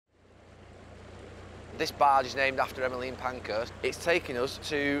This barge is named after Emmeline Pankhurst. It's taking us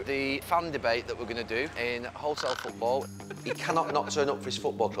to the fan debate that we're going to do in Hotel Football. He cannot not turn up for his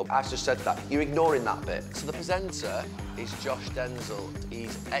football club. I've just said that. You're ignoring that bit. So the presenter is Josh Denzel.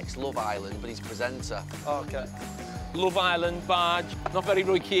 He's ex-Love Island, but he's presenter. OK. Love Island, barge. Not very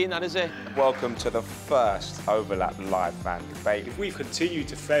Roy Keane, that is it? Welcome to the first Overlap Live fan debate. If we continue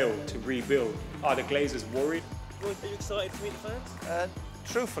to fail to rebuild, are the Glazers worried? Are you excited to meet the fans?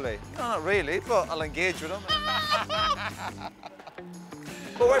 Truthfully, no, not really, but I'll engage with them.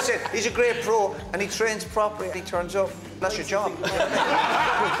 But what's it? He's a great pro and he trains properly. He turns up. That's your job.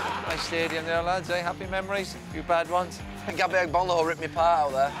 Nice stadium there, lads, eh? Happy memories, a few bad ones. Gabby Agbonlahor ripped me apart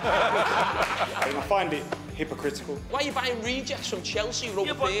out there. I find it hypocritical. Why are you buying rejects from Chelsea who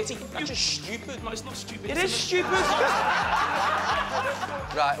over 30? That's just stupid. No, it's not stupid. It is stupid.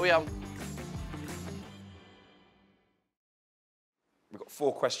 Right, we on. We've got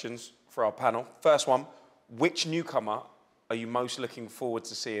 4 questions for our panel. First one, which newcomer are you most looking forward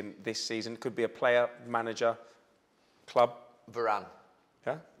to seeing this season? Could be a player, manager, club. Varane.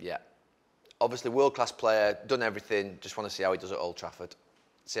 Yeah? Yeah. Obviously, world-class player, done everything. Just want to see how he does at Old Trafford.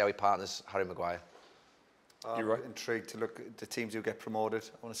 See how he partners Harry Maguire. You're right. Intrigued to look at the teams who get promoted.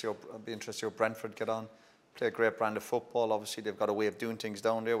 I want to see how, I'd be interested to see how Brentford get on. Play a great brand of football. Obviously, they've got a way of doing things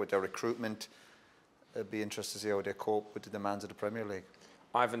down there with their recruitment. It'd be interesting to see how they cope with the demands of the Premier League.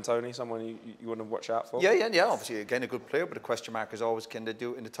 Ivan Toney, someone you want to watch out for? Yeah. Obviously, again, a good player, but the question mark is always, can they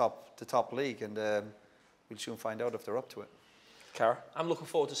do it in the top league? And we'll soon find out if they're up to it. Cara? I'm looking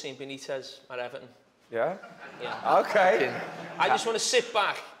forward to seeing Benitez at Everton. Yeah? Yeah. OK. I just want to sit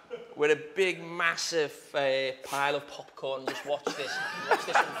back with a big, massive pile of popcorn and just watch this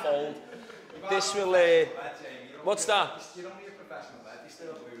unfold. This will... what's that? You don't need a professional lad, you still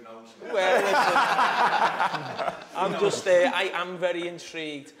have who knows. Well, listen, I'm just I am very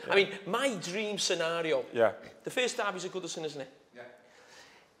intrigued. I mean, my dream scenario, the first derby's at Goodison, isn't it? Yeah.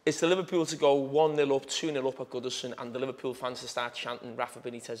 It's the Liverpool to go 1-0 up, 2-0 up at Goodison, and the Liverpool fans to start chanting Rafa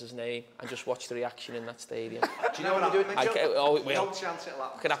Benitez's name and just watch the reaction in that stadium. Do you know what we're doing? Don't chance it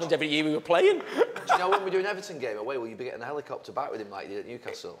like that. It happens every year we were playing. Do you know when we're doing Everton game away, will you be getting a helicopter back with him like you did at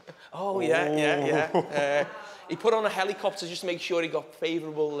Newcastle? Oh, yeah. He put on a helicopter just to make sure he got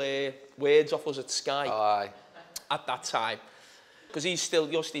favourable words off us at Sky. Oh, aye. At that time. Because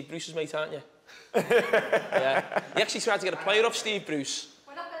you're Steve Bruce's mate, aren't you? Yeah. He actually tried to get a player off Steve Bruce.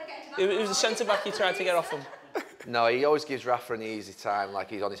 We're not going to get into that. It was the centre-back he tried to get off him. No, he always gives Rafa an easy time, like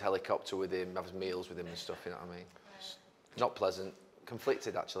he's on his helicopter with him, has meals with him and stuff, you know what I mean? Not pleasant.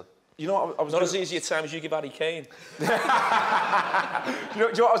 Conflicted, actually. You know what I was Not as easy a time as you give Harry Kane. Do you know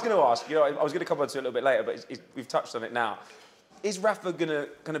what I was going to ask? You know, I was going to come on to it a little bit later, but we've touched on it now. Is Rafa going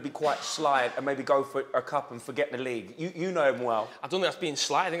to be quite sly and maybe go for a cup and forget the league? You know him well. I don't think that's being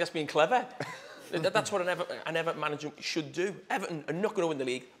sly. I think that's being clever. That's what an Everton manager should do. Everton are not going to win the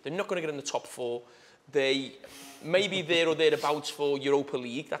league. They're not going to get in the top 4. They may be there or thereabouts for Europa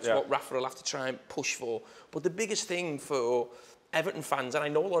League. That's what Rafa will have to try and push for. But the biggest thing for Everton fans, and I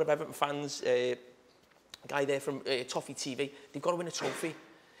know a lot of Everton fans, guy there from Toffee TV, they've got to win a trophy.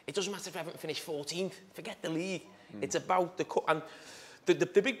 It doesn't matter if Everton finish 14th. Forget the league. It's about the cup. And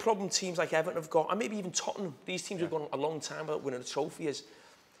the big problem teams like Everton have got, and maybe even Tottenham, these teams have gone a long time without winning a trophy, is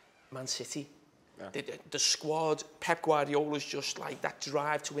Man City. Yeah. The squad, Pep Guardiola's just like that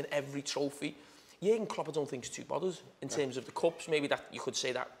drive to win every trophy. Jurgen Klopp, I don't think is too bothered in terms of the cups. Maybe that you could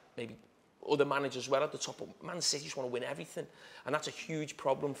say that maybe other managers were at the top, but Man City just want to win everything. And that's a huge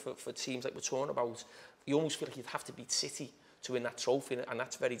problem for teams like we're talking about. You almost feel like you'd have to beat City to win that trophy, and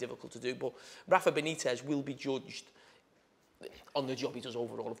that's very difficult to do. But Rafa Benitez will be judged on the job he does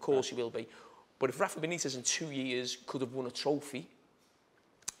overall. Of course he will be. But if Rafa Benitez in 2 years could have won a trophy,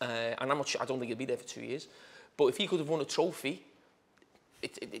 and I'm not sure, I don't think he'll be there for 2 years, but if he could have won a trophy,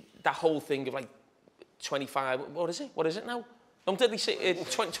 that whole thing of like 25, what is it now? I'm deadly sick.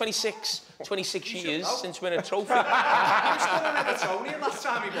 26 years since winning a trophy. I'm still an Evertonian last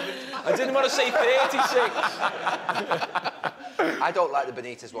time he won it. I didn't want to say 36. I don't like the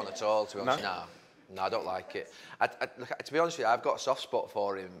Benitez one at all, to be honest. No, I don't like it. Look, to be honest with you, I've got a soft spot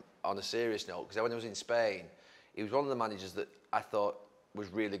for him on a serious note, because when I was in Spain, he was one of the managers that I thought was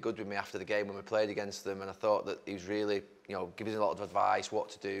really good with me after the game when we played against them, and I thought that he was really, you know, giving us a lot of advice, what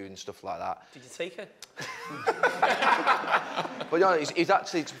to do and stuff like that. Did you take it? But you know, he's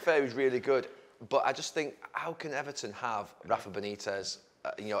actually, to be fair, he's really good. But I just think, how can Everton have Rafa Benitez,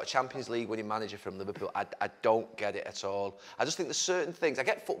 you know, a Champions League winning manager from Liverpool? I don't get it at all. I just think there's certain things. I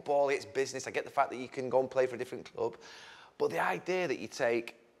get football, it's business. I get the fact that you can go and play for a different club. But the idea that you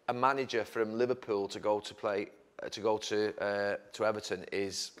take a manager from Liverpool to go to play to go to Everton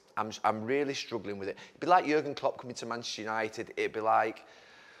is I'm really struggling with it. It'd be like Jurgen Klopp coming to Manchester United. It'd be like,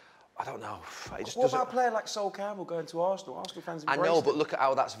 I don't know. It just what doesn't... about a player like Sol Campbell going to Arsenal? Arsenal fans embrace I know, but him. look at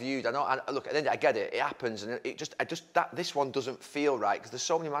how that's viewed. I know. Look, at the end, I get it. It happens, and this one doesn't feel right because there's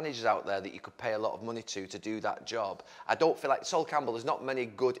so many managers out there that you could pay a lot of money to do that job. I don't feel like Sol Campbell. There's not many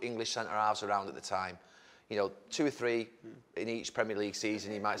good English centre halves around at the time. You know, 2 or 3 in each Premier League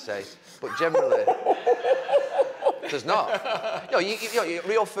season, you might say, but generally. There's not. You know,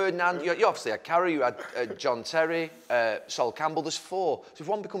 Rio Ferdinand, you obviously had Carragher, you had John Terry, Sol Campbell, there's 4. So if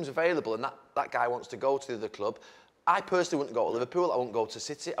one becomes available and that guy wants to go to the other club, I personally wouldn't go to Liverpool, I wouldn't go to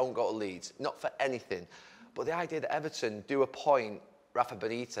City, I wouldn't go to Leeds, not for anything. But the idea that Everton do appoint Rafa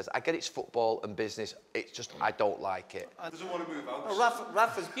Benitez, I get it's football and business, it's just, I don't like it. He doesn't want to move out. No,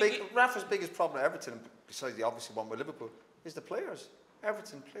 Rafa's biggest problem at Everton, besides the obviously one with Liverpool, is the players.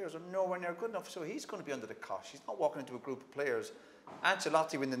 Everton players are nowhere near good enough, so he's going to be under the cosh. He's not walking into a group of players.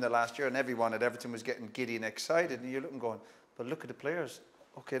 Ancelotti went in the last year and everyone at Everton was getting giddy and excited, and you're looking going, but look at the players.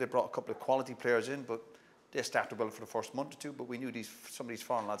 Okay, they brought a couple of quality players in, but they started well for the first month or 2, but we knew some of these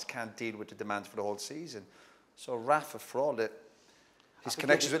foreign lads can't deal with the demands for the whole season. So Rafa, for all that, his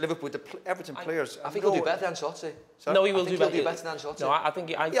connections with Liverpool, the Everton players... I think he'll do better than Ancelotti. Sorry? No, he will do better. He'll do better than Ancelotti. No, I think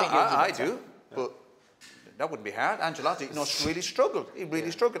he'll do I better. do, but... That wouldn't be hard. Ancelotti, really struggled. He really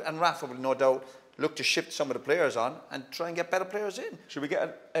struggled. And Rafa will no doubt look to shift some of the players on and try and get better players in. Should we get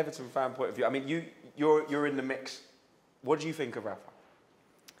an Everton fan point of view? I mean, you're in the mix. What do you think of Rafa?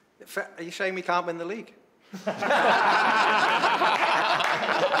 Are you saying we can't win the league? You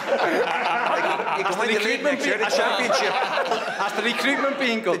can win the league next year, the championship. Has the recruitment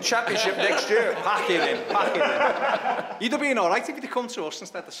been good? The championship next year. Pack it in. You'd have been all right if you'd come to us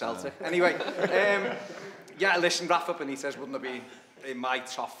instead of Celtic. Anyway, yeah, listen, Rafa Benitez wouldn't have been in my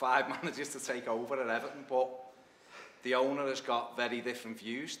top 5 managers to take over at Everton, but the owner has got very different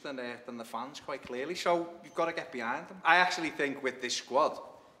views than the fans, quite clearly, so you've got to get behind him. I actually think with this squad,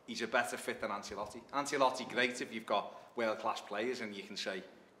 he's a better fit than Ancelotti. Ancelotti, great if you've got world-class players and you can say,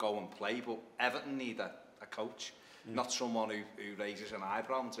 go and play, but Everton need a coach, not someone who raises an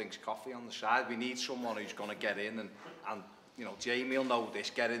eyebrow and drinks coffee on the side. We need someone who's going to get in and you know, Jamie will know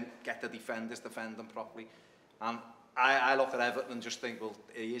this, get in, get the defenders defending properly. And I look at Everton and just think, well,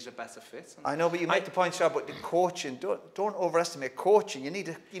 he is a better fit. I know, but you make the point, Sir, but the coaching, don't overestimate coaching. You need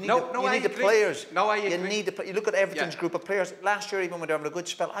the players. No, I agree. You look at Everton's group of players. Last year, even when they were having a good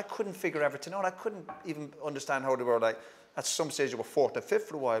spell, I couldn't figure Everton out. I couldn't even understand how they were like. At some stage, they were 4th or 5th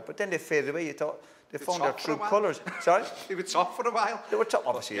for a while, but then they faded away. You thought they found their true colours. Sorry? They were top for a while. They were top,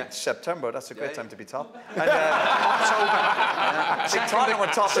 obviously, in September. That's a great time to be top. And October. Tottenham were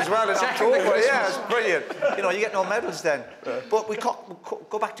top as well in October. Yeah, it's brilliant. You know, you get no medals then. But we go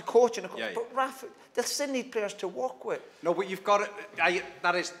back to coaching. But Rafa, they'll still need players to work with. No, but you've got to...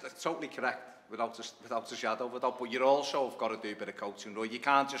 that is totally correct, without a shadow of a doubt. But you also have got to do a bit of coaching. You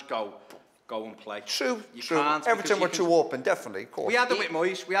can't just go and play. True. Everton were too open, definitely. Of course. We had it with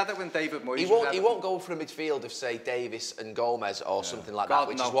Moyes. We had it when David Moyes. He won't go for a midfield of, say, Davis and Gomez or something like that,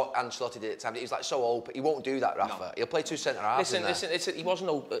 which is what Ancelotti did at the time. He was like so open. He won't do that, Rafa. No. He'll play 2 centre halves. Listen. He wasn't.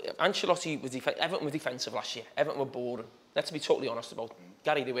 Ancelotti was Everton were defensive last year. Everton were boring. Let's be totally honest about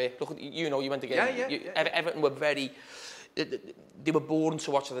Gary De Wee. Look, you know, you went again. Everton were very. They were boring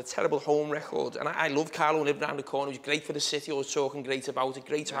to watch. They had a terrible home record, and I love Carlo and lived around the corner. He was great for the city. I was talking great about it.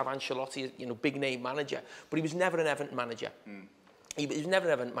 Great to have Ancelotti, you know, big name manager, but he was never an Everton manager. He was never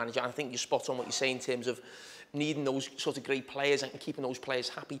an Everton manager. And I think you're spot on what you say in terms of needing those sort of great players and keeping those players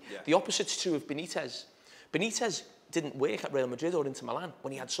happy. The opposite's true of Benitez. Benitez didn't work at Real Madrid or Inter Milan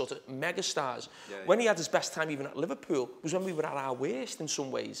when he had sort of mega stars. When he had his best time even at Liverpool was when we were at our worst in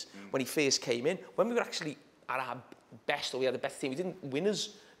some ways. When he first came in, when we were actually at our best, or we had the best team. We didn't win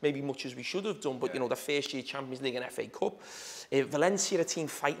as maybe much as we should have done, but you know, the first year Champions League and FA Cup. Valencia, a team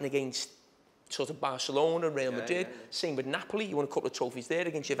fighting against sort of Barcelona, Real Madrid. Same with Napoli. You won a couple of trophies there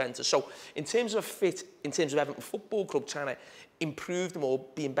against Juventus. So in terms of fit, in terms of Everton Football Club trying to improve them or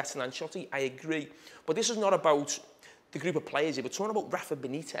being better than Ancelotti, I agree. But this is not about the group of players here. We're talking about Rafa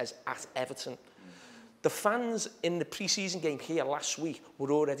Benitez at Everton. The fans in the pre-season game here last week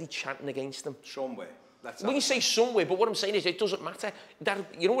were already chanting against them. Somewhere. When you say somewhere, but what I'm saying is it doesn't matter.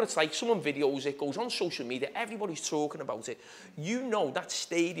 You know what it's like? Someone videos it, goes on social media, everybody's talking about it. You know that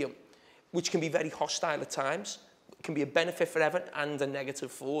stadium, which can be very hostile at times, can be a benefit for Everton and a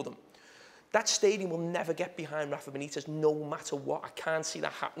negative for them. That stadium will never get behind Rafa Benitez, no matter what. I can't see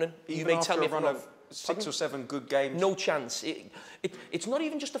that happening. You may tell me if I'm not... 6 or 7 good games. No chance. It's not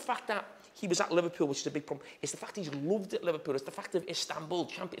even just the fact that he was at Liverpool, which is a big problem. It's the fact he's loved at Liverpool. It's the fact of Istanbul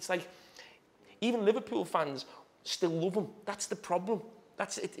champion. It's like... Even Liverpool fans still love him. That's the problem.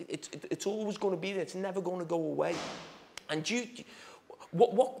 It's always going to be there. It's never going to go away. And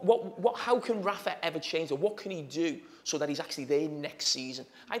how can Rafa ever change, or what can he do so that he's actually there next season?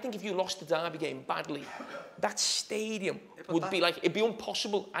 I think if you lost the derby game badly, that stadium would be like, it'd be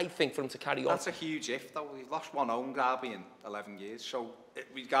impossible, I think, for him to carry on. That's a huge if, though. We've lost one home derby in 11 years, so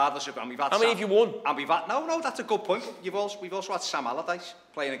regardless of, and we've had... How many have you won? And we've had, no, that's a good point. We've also had Sam Allardyce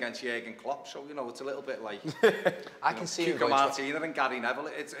playing against Jurgen Klopp, so, you know, it's a little bit like... I can see Cuco Martina and Gary Neville.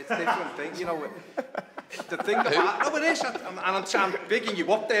 It's different things, you know. The thing about... No, it is, and I'm bigging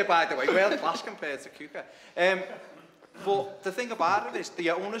you up there, by the way, world class compared to Cuco. But the thing about it is,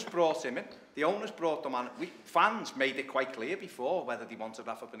 the owners brought him in. The owners brought them on. Fans made it quite clear before whether they wanted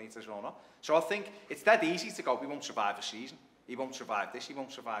Rafa Benitez or not. So I think it's dead easy to go, we won't survive a season. He won't survive this, he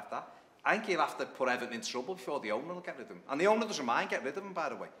won't survive that. I think he'll have to put Everton in trouble before the owner will get rid of him. And the owner doesn't mind getting rid of him, by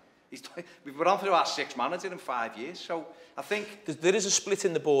the way. We've been on through our 6th manager in 5 years, so I think... There is a split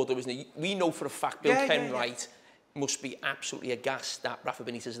in the board, though, isn't there? We know for a fact Bill Kenwright must be absolutely aghast that Rafa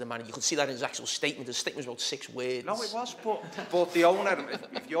Benitez is the man. You could see that in his actual statement. His statement was about 6 words. No, it was, but the owner,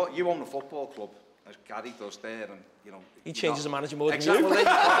 if you own a football club, as Gary does there, and, you know... He changes the manager more than exactly. you.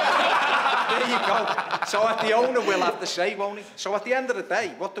 There you go. So the owner will have to say, won't he? So at the end of the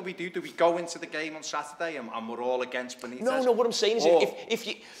day, what do we do? Do we go into the game on Saturday and we're all against Benitez? No, what I'm saying is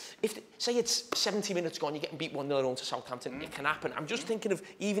if say it's 70 minutes gone, you're getting beat 1-0 on to Southampton, it can happen. I'm just thinking of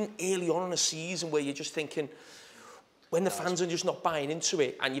even early on in a season where you're just thinking, when the fans are just not buying into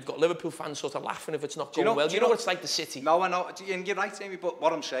it, and you've got Liverpool fans sort of laughing if it's not going well. Do you know what it's like, the City? No, I know, and you're right, Jamie, but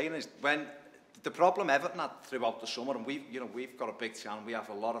what I'm saying is, when the problem Everton had throughout the summer, and we've got a big channel, we have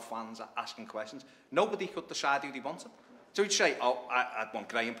a lot of fans asking questions, nobody could decide who they wanted. So you'd say, oh, I want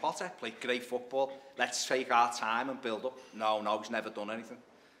Graham Potter, played great football, let's take our time and build up. No, he's never done anything.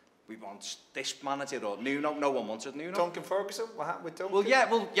 We want this manager or Nuno. No one wanted Nuno. Duncan Ferguson? What happened with Duncan?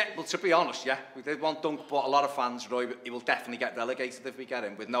 Well, to be honest, we did want Duncan, but a lot of fans, Roy, he will definitely get relegated if we get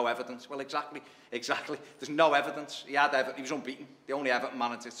him with no evidence. Well, exactly. There's no evidence. He was unbeaten. The only Everton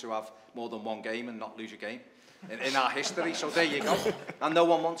manager to have more than 1 game and not lose a game in our history. So there you go. And no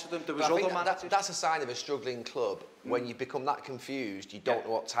one wanted him. There was other managers. That's a sign of a struggling club. When you become that confused, you don't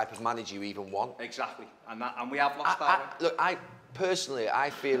know what type of manager you even want. Exactly. And we have lost that. Look, personally, I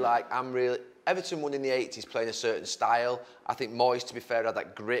feel like Everton won in the 80s playing a certain style. I think Moyes, to be fair, had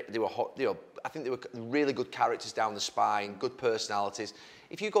that grit. They were hot, I think they were really good characters down the spine, good personalities.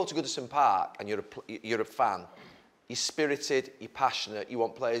 If you go to Goodison Park and you're a fan, you're spirited, you're passionate, you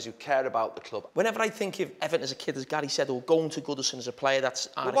want players who care about the club. Whenever I think of Everton as a kid, as Gary said, or going to Goodison as a player, that's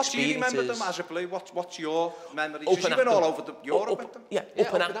our experience. What do you remember them as a Blue? What's your memory? Because you've been all over Europe with them.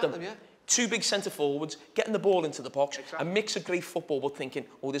 Up and at them. 2 big centre forwards, getting the ball into the box, a mix of great football, but thinking,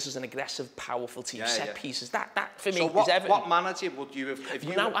 oh, this is an aggressive, powerful team, set pieces. That for me is Everton. What manager would you have?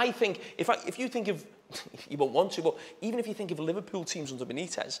 I think if you think of, you won't want to, but even if you think of Liverpool teams under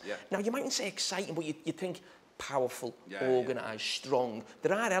Benitez, now you mightn't say exciting, but you think powerful, organised, strong.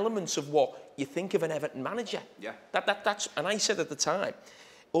 There are elements of what you think of an Everton manager. That's, and I said at the time,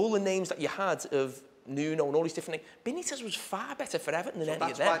 all the names that you had of Nuno and all these different things, Benitez was far better for Everton than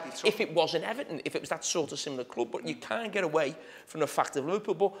any of them. If it wasn't Everton, if it was that sort of similar club, but you can't get away from the fact of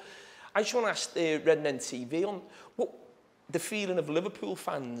Liverpool. But I just want to ask Red TV on what the feeling of Liverpool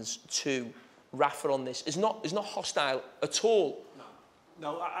fans to Rafa on this is not hostile at all.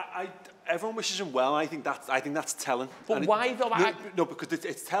 No, everyone wishes him well. I think that's telling. But why though? No, because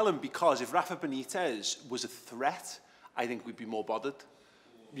it's telling, because if Rafa Benitez was a threat, I think we'd be more bothered.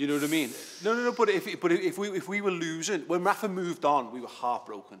 You know what I mean? No. But if we were losing, when Rafa moved on, we were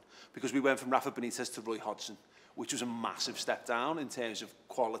heartbroken because we went from Rafa Benitez to Roy Hodgson, which was a massive step down in terms of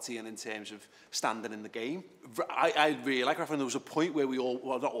quality and in terms of standing in the game. I really like Rafa, and there was a point where we all,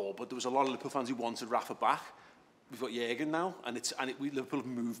 well, not all, but there was a lot of Liverpool fans who wanted Rafa back. We've got Jurgen now, and Liverpool have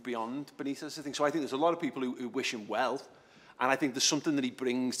moved beyond Benitez, I think. So I think there's a lot of people who wish him well, and I think there's something that he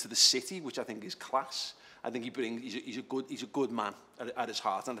brings to the city, which I think is class. I think he's a good man at his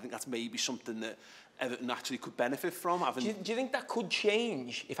heart, and I think that's maybe something that Everton actually could benefit from. Do you think that could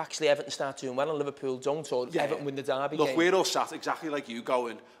change if actually Everton start doing well and Liverpool don't, or Everton win the derby game? Look, we're all sat exactly like you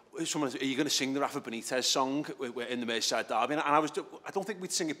going, are you going to sing the Rafa Benitez song in the Merseyside derby? And I don't think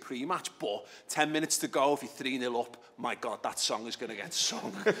we'd sing it pre-match, but 10 minutes to go, if you're 3-0 up, my God, that song is going to get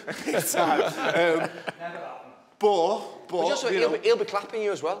sung big time. But he'll be clapping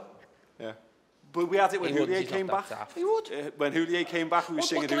you as well. Yeah. But we had it when Houllier came back. He would. When Houllier came back, we were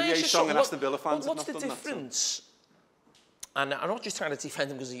singing Houlier's song and Aston Villa fans. What's the difference? And I'm not just trying to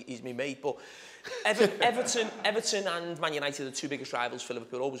defend him because he's my mate, but Everton and Man United are the 2 biggest rivals for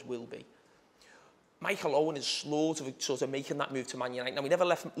Liverpool, always will be. Michael Owen is slow to sort of making that move to Man United. Now, he never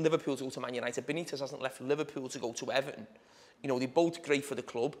left Liverpool to go to Man United. Benitez hasn't left Liverpool to go to Everton. You know, they're both great for the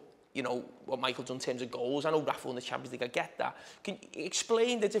club. You know, what Michael's done in terms of goals. I know Rafa won the Champions League, I get that. Can you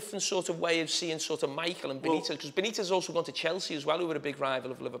explain the different sort of way of seeing sort of Michael and Benitez? Because Benitez has also gone to Chelsea as well, who were a big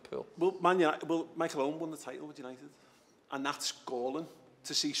rival of Liverpool. Well, Michael Owen won the title with United. And that's galling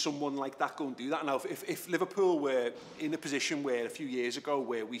to see someone like that go and do that. Now, if Liverpool were in a position where a few years ago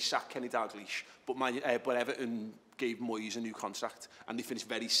where we sacked Kenny Dalglish, but Everton gave Moyes a new contract and they finished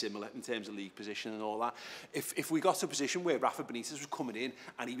very similar in terms of league position and all that. If we got to a position where Rafa Benitez was coming in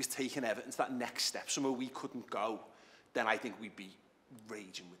and he was taking Everton to that next step, somewhere we couldn't go, then I think we'd be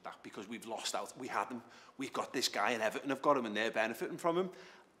raging with that because we've lost out. We had him. We've got this guy and Everton have got him and they're benefiting from him.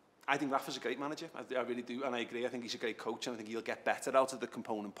 I think Rafa's a great manager. I really do, and I agree. I think he's a great coach, and I think he'll get better out of the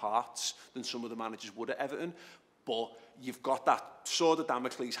component parts than some of the managers would at Everton. But you've got that sword of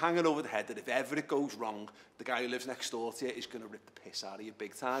Damocles hanging over the head that if ever it goes wrong, the guy who lives next door to you is going to rip the piss out of you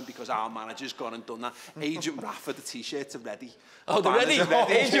big time because our manager's gone and done that. Agent Rafa, the T-shirts are ready. Oh, they're ready?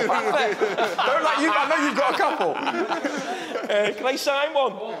 Agent Rafa. Don't like you. I know you've got a couple. Can I sign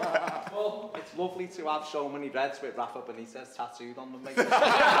one? Well, it's lovely to have so many Reds with Rafa Benitez tattooed on them, mate. Manager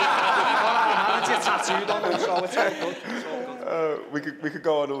tattooed on them, so it's all good. It's all good. We could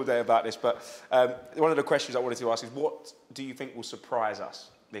go on all day about this, but one of the questions I wanted to ask is, what do you think will surprise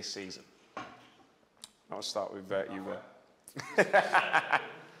us this season? I'll start with you. Well,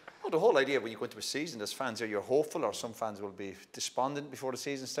 the whole idea when you go into a season as fans, you're hopeful, or some fans will be despondent before the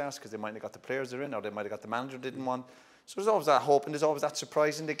season starts because they might have got the players they're in, or they might have got the manager they didn't want. So there's always that hope and there's always that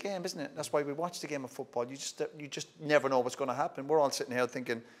surprise in the game, isn't it? That's why we watch the game of football. You just never know what's going to happen. We're all sitting here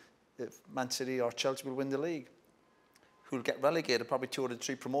thinking if Man City or Chelsea will win the league, who'll get relegated? Probably 2 of the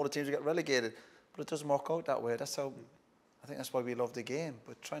 3 promoted teams will get relegated. But it doesn't work out that way. That's how. I think that's why we love the game.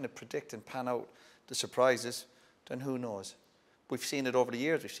 But trying to predict and pan out the surprises, then who knows? We've seen it over the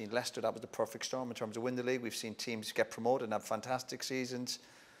years. We've seen Leicester, that was the perfect storm in terms of win the league. We've seen teams get promoted and have fantastic seasons.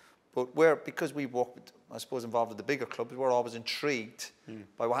 But because we work with, I suppose, involved with the bigger clubs, we're always intrigued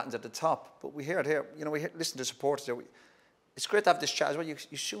by what happens at the top. But we hear it here, you know, we listen to supporters there. It's great to have this chat as well. You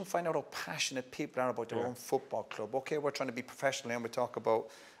soon find out how passionate people are about their own football club. Okay, we're trying to be professional and we talk about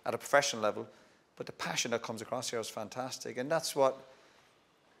at a professional level, but the passion that comes across here is fantastic. And that's what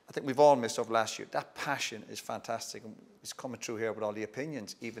I think we've all missed over last year. That passion is fantastic. And it's coming through here with all the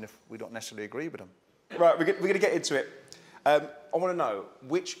opinions, even if we don't necessarily agree with them. Right, we're going to get into it. I want to know,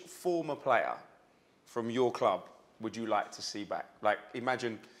 which former player from your club would you like to see back? Like,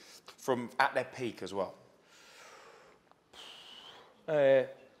 imagine from at their peak as well.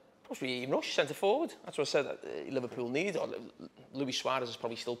 Possibly Ian Rush, centre forward. That's what I said Liverpool need. Or Luis Suarez is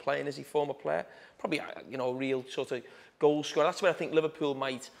probably still playing as a former player. Probably, you know, a real sort of goal scorer. That's where I think Liverpool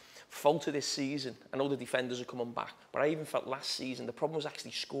might falter this season. I know the defenders are coming back, but I even felt last season the problem was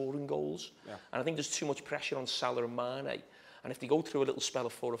actually scoring goals. Yeah. And I think there's too much pressure on Salah and Mane. And if they go through a little spell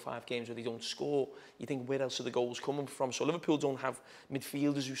of 4 or 5 games where they don't score, you think, where else are the goals coming from? So Liverpool don't have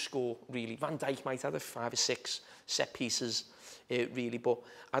midfielders who score, really. Van Dijk might have 5 or 6 set pieces, really. But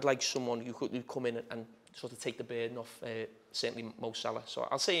I'd like someone who could come in and sort of take the burden off, certainly Mo Salah. So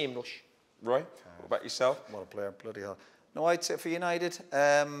I'll say Ian Rush. Roy, what about yourself? What a player, bloody hell. No, I'd say for United,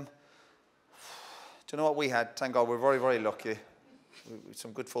 do you know what we had? Thank God, we're very, very lucky. With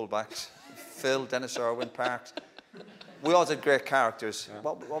some good full-backs. Phil, Dennis Irwin, Parks. We all had great characters. Yeah.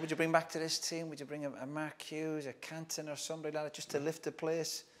 What would you bring back to this team? Would you bring a Mark Hughes, a Canton or somebody like that just to lift the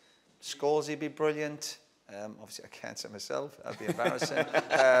place? Scholes would be brilliant. Obviously, I can't say myself. That'd be embarrassing.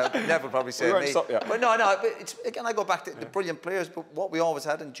 Neville probably say me. Stop, yeah. But no. But it's, again, I go back to the brilliant players. But what we always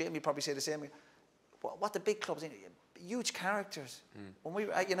had, and Jamie probably say the same. What the big clubs, huge characters. When we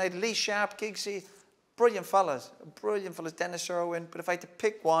were at United, Lee Sharp, Giggsy, brilliant fellas. Dennis Irwin. But if I had to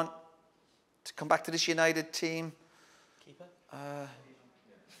pick one to come back to this United team. Keeper?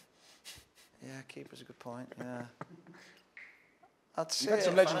 Yeah, keeper's a good point. Yeah. I'd say. You had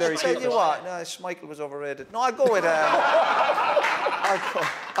some legendary keepers. I'll tell you what. No, Schmeichel was overrated. No, I'll go with.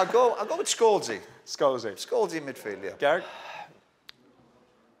 I'll go with Scholesy. Scholesy in midfield. Yeah. Garrett?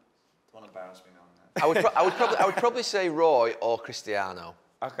 Don't embarrass me now. I would probably say Roy or Cristiano.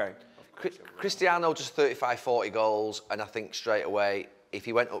 Okay. Cristiano just 35, 40 goals, and I think straight away if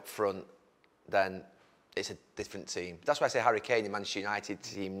he went up front, then it's a different team. That's why I say Harry Kane, the Manchester United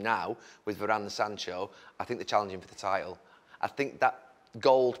team now, with Varane and Sancho, I think they're challenging for the title. I think that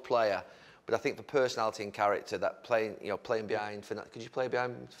gold player, but I think for personality and character, that playing behind, could you play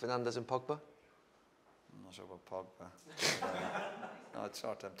behind Fernandes and Pogba? I'm not sure about Pogba. No, I'd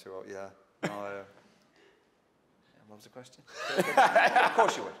sort them two out, yeah. No, What was the question? Of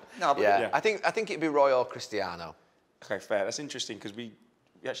course you would. No, but yeah. I think it'd be Roy or Cristiano. Okay, fair. That's interesting because we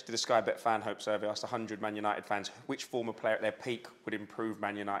actually did a Sky Bet fan hope survey, asked 100 Man United fans which former player at their peak would improve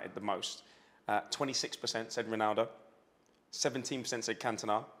Man United the most. 26% said Ronaldo, 17% said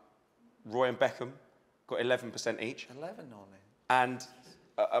Cantona, Roy and Beckham got 11% each. 11 only. And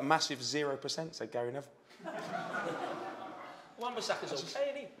a massive 0% said Gary Neville. Wan-Bissaka's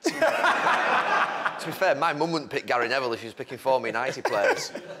okay, isn't he? To be fair, my mum wouldn't pick Gary Neville if she was picking former United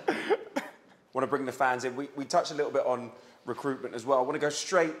players. Want to bring the fans in. We touched a little bit on recruitment as well. I want to go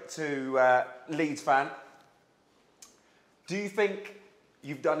straight to Leeds fan. Do you think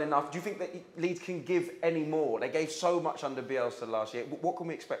you've done enough? Do you think that Leeds can give any more? They gave so much under Bielsa last year. What can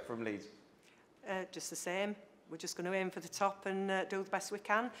we expect from Leeds? Just the same. We're just going to aim for the top and do the best we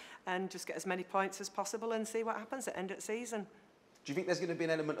can and just get as many points as possible and see what happens at the end of the season. Do you think there's going to be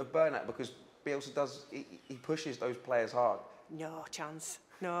an element of burnout because Bielsa he pushes those players hard? No chance.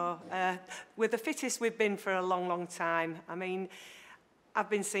 No. We're the fittest we've been for a long, long time. I mean,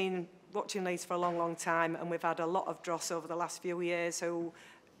 I've been watching Leeds for a long, long time, and we've had a lot of dross over the last few years who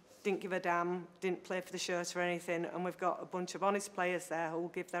didn't give a damn, didn't play for the shirt or anything, and we've got a bunch of honest players there who will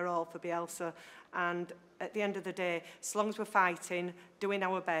give their all for Bielsa. And at the end of the day, as long as we're fighting, doing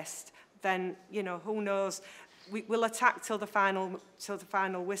our best, then, you know, who knows? We'll attack till the final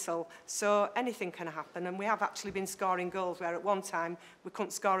whistle. So anything can happen, and we have actually been scoring goals where at one time we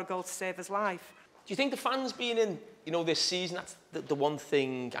couldn't score a goal to save us life. Do you think the fans being in, you know, this season, that's the one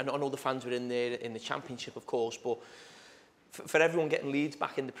thing, I know the fans were in there in the Championship, of course, but for everyone getting Leeds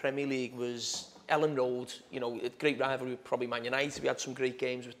back in the Premier League was Ellen Road, you know, a great rivalry with probably Man United. We had some great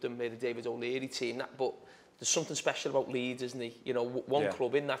games with them, the David O'Leary team, but there's something special about Leeds, isn't there? You know, one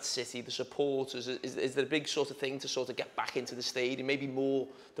club in that city, the supporters, is there a big sort of thing to sort of get back into the stadium, maybe more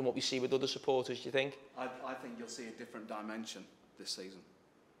than what we see with other supporters, do you think? I think you'll see a different dimension this season.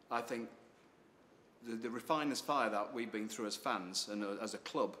 I think the refiner's fire that we've been through as fans and as a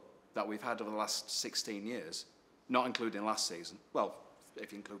club that we've had over the last 16 years, not including last season, well,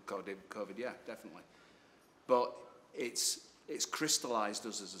 if you include COVID, yeah, definitely. But it's crystallised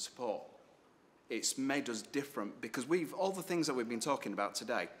us as a support. It's made us different because all the things that we've been talking about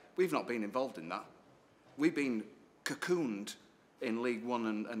today, we've not been involved in that. We've been cocooned in League One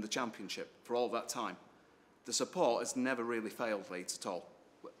and the Championship for all that time. The support has never really failed Leeds at all.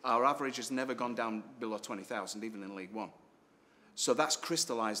 Our average has never gone down below 20,000, even in League One. So that's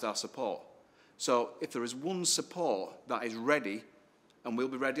crystallised our support. So if there is one support that is ready, and we'll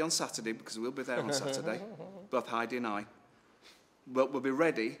be ready on Saturday because we'll be there on Saturday, both Heidi and I, but we'll be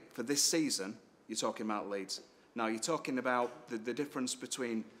ready for this season. You're talking about Leeds. Now, you're talking about the difference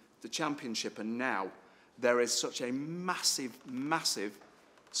between the Championship and now. There is such a massive, massive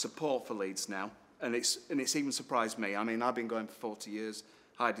support for Leeds now, and it's even surprised me. I mean, I've been going for 40 years.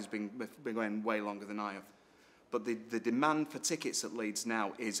 Heidi's been going way longer than I have. But the demand for tickets at Leeds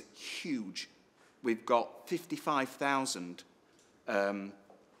now is huge. We've got 55,000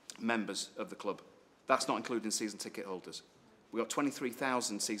 members of the club. That's not including season ticket holders. We've got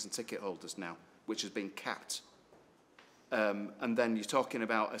 23,000 season ticket holders now, which has been capped. And then you're talking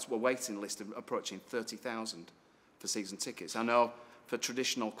about a waiting list of approaching 30,000 for season tickets. I know for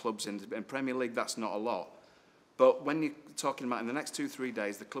traditional clubs in Premier League, that's not a lot. But when you're talking about in the next 2-3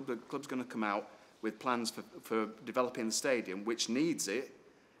 days, the club's going to come out with plans for developing the stadium, which needs it,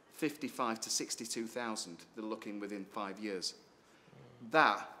 55 to 62,000. They're looking within 5 years.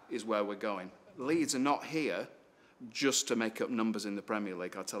 That is where we're going. Leeds are not here just to make up numbers in the Premier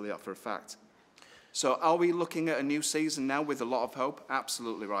League, I'll tell you that for a fact. So are we looking at a new season now with a lot of hope?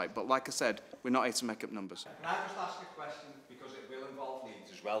 Absolutely right. But like I said, we're not here to make up numbers. Can I just ask a question? Because it will involve Leeds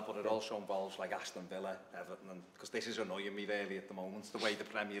as well, but it also involves like Aston Villa, Everton, because this is annoying me really at the moment, the way the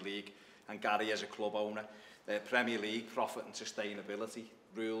Premier League and Gary as a club owner, Premier League profit and sustainability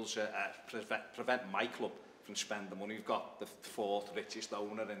rules prevent my club from spending money. We've got the fourth richest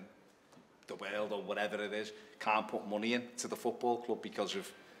owner in the world or whatever it is, can't put money into the football club because of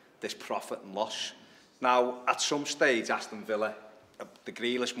this profit and loss. Now, at some stage, Aston Villa, the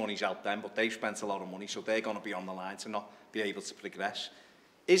Grealish money's out them, but they've spent a lot of money, so they're going to be on the line to not be able to progress.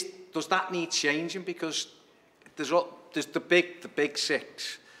 Does that need changing? Because there's the big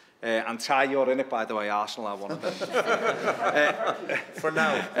six, and Ty, you're in it, by the way, Arsenal are one of them. For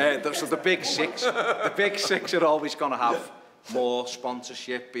now. So the big six are always going to have more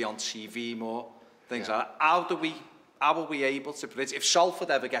sponsorship, be on TV more, things like that. How are we able to predict? If Salford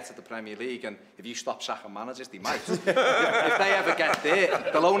ever get to the Premier League, and if you stop sacking managers, they might. if they ever get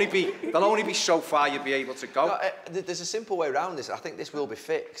there, they'll only be so far you'll be able to go. No, there's a simple way around this. I think this will be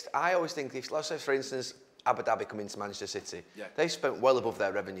fixed. I always think, let's say, for instance, Abu Dhabi come into Manchester City. Yeah. They've spent well above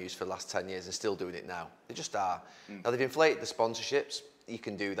their revenues for the last 10 years and still doing it now. They just are. Now, they've inflated the sponsorships. You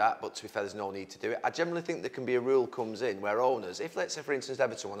can do that, but to be fair, there's no need to do it. I generally think there can be a rule comes in where owners, if let's say, for instance,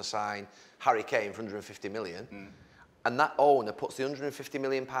 Everton want to sign Harry Kane for 150 million, and that owner puts the £150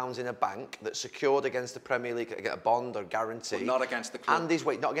 million in a bank that's secured against the Premier League, get a bond or guarantee. But not against the club. And his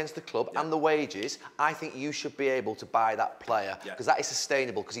not against the club and the wages. I think you should be able to buy that player because that is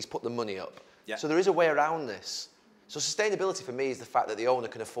sustainable because he's put the money up. Yeah. So there is a way around this. So sustainability for me is the fact that the owner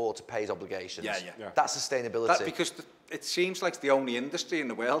can afford to pay his obligations. That's sustainability. Because it seems like it's the only industry in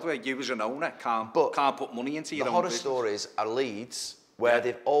the world where you as an owner can't put money into your own business. The horror stories are Leeds, where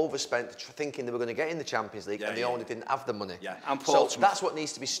they've overspent thinking they were going to get in the Champions League and the owner didn't have the money. And so that's what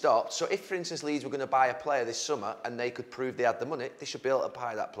needs to be stopped. So if, for instance, Leeds were going to buy a player this summer and they could prove they had the money, they should be able to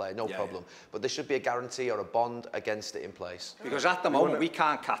buy that player, no problem. But there should be a guarantee or a bond against it in place. Because at the moment, we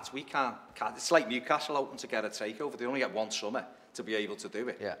can't catch. It's like Newcastle hoping to get a takeover. They only get one summer to be able to do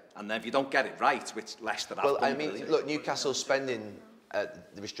it. And then if you don't get it right, which Leicester have done, I mean, look, Newcastle's spending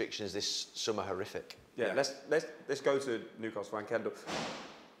the restrictions this summer horrific. Let's go to Newcastle and Kendall.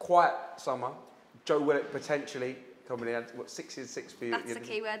 Quiet summer. Joe Willock potentially coming in. What, 6 years, 6 for you? That's the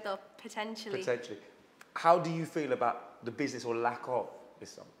key word though, potentially. Potentially. How do you feel about the business or lack of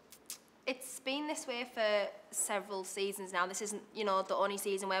this summer? It's been this way for several seasons now. This isn't, you know, the only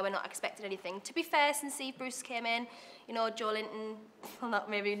season where we're not expecting anything. To be fair, since Steve Bruce came in, you know, Joe Linton, well,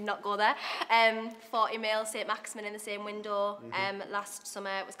 maybe not go there, 40 mil, St Maximin in the same window. Last summer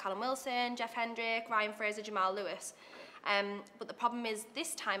it was Callum Wilson, Jeff Hendrick, Ryan Fraser, Jamal Lewis. But the problem is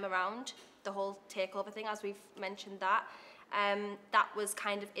this time around, the whole takeover thing, as we've mentioned that was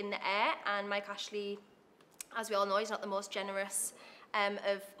kind of in the air, and Mike Ashley, as we all know, he's not the most generous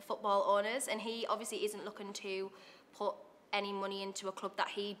of football owners, and he obviously isn't looking to put any money into a club that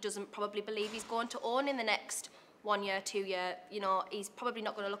he doesn't probably believe he's going to own in the next 1 year, 2 year. You know, he's probably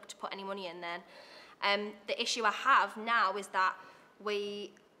not going to look to put any money in then. The issue I have now is that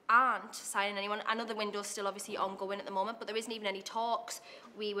we aren't signing anyone. I know the window's still obviously ongoing at the moment, but there isn't even any talks.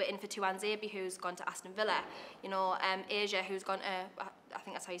 We were in for Tuan Zabi, who's gone to Aston Villa. You know, Asia, who's gone to, I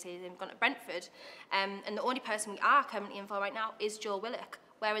think that's how you say his name, gone to Brentford. And the only person we are currently in for right now is Joe Willock.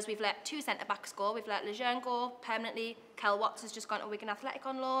 Whereas we've let 2 centre-backs go. We've let Lejeune go permanently. Kel Watts has just gone to Wigan Athletic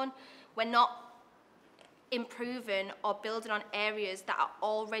on loan. We're not improving or building on areas that are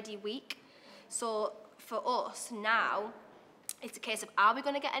already weak. So for us now, it's a case of, are we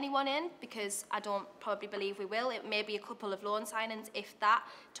going to get anyone in? Because I don't probably believe we will. It may be a couple of loan signings, if that,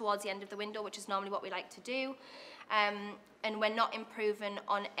 towards the end of the window, which is normally what we like to do. And we're not improving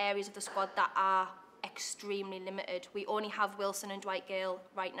on areas of the squad that are extremely limited. We only have Wilson and Dwight Gale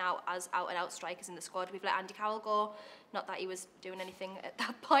right now as out-and-out strikers in the squad. We've let Andy Carroll go. Not that he was doing anything at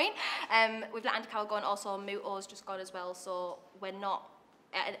that point. We've let Andy Carroll go, and also Muto's just gone as well. So we're not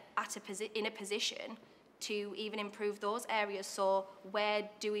in a position to even improve those areas. So where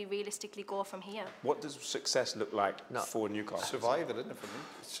do we realistically go from here? What does success look like for Newcastle? Survival, isn't it?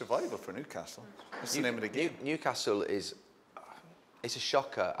 Survival for Newcastle. That's the name of the game. Newcastle is, it's a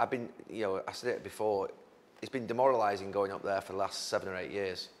shocker. I've been, you know, I said it before, it's been demoralising going up there for the last 7 or 8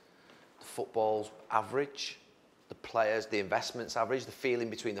 years. The football's average, the players, the investment's average, the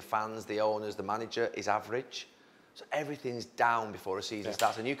feeling between the fans, the owners, the manager is average. So everything's down before a season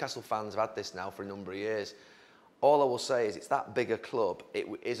starts. And Newcastle fans have had this now for a number of years. All I will say is it's that bigger club. It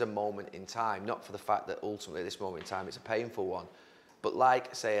is a moment in time, not for the fact that ultimately at this moment in time it's a painful one. But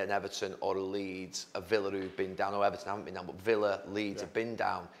like, say, an Everton or a Leeds, a Villa who've been down, or Everton haven't been down, but Villa, Leeds have been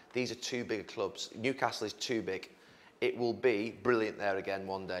down. These are 2 bigger clubs. Newcastle is too big. It will be brilliant there again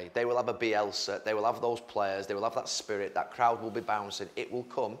one day. They will have a Bielsa. They will have those players. They will have that spirit. That crowd will be bouncing. It will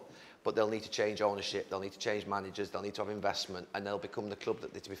come. But they'll need to change ownership, they'll need to change managers, they'll need to have investment, and they'll become the club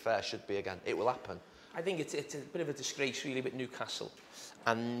that, to be fair, should be again. It will happen. I think it's a bit of a disgrace, really, with Newcastle.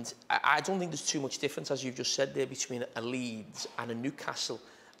 And I don't think there's too much difference, as you've just said there, between a Leeds and a Newcastle.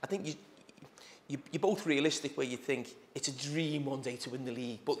 I think you're both realistic where you think it's a dream one day to win the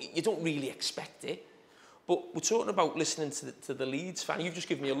league, but you don't really expect it. But we're talking about listening to the Leeds fan. You've just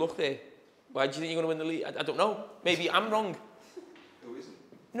given me a look there. Why do you think you're going to win the league? I don't know. Maybe I'm wrong. Who isn't?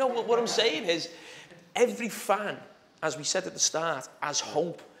 No, what I'm saying is, every fan, as we said at the start, has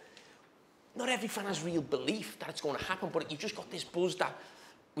hope. Not every fan has real belief that it's going to happen, but you've just got this buzz that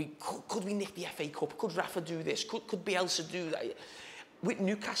could we nick the FA Cup? Could Rafa do this? Could Bielsa do that? With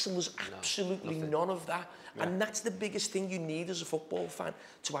Newcastle, there's absolutely none of that. Yeah. And that's the biggest thing you need as a football fan,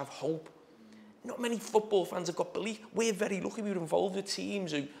 to have hope. Not many football fans have got belief. We're very lucky we were involved with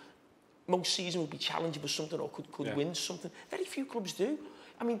teams who most season would be challenging for something or could win something. Very few clubs do.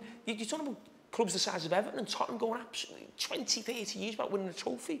 I mean, you're talking about clubs the size of Everton and Tottenham going absolutely 20, 30 years without winning a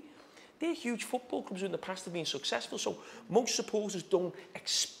trophy. They're huge football clubs who in the past have been successful, so most supporters don't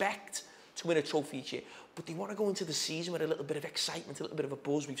expect to win a trophy each year, but they want to go into the season with a little bit of excitement, a little bit of a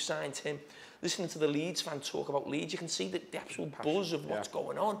buzz. We've signed him. Listening to the Leeds fan talk about Leeds, you can see the absolute buzz of what's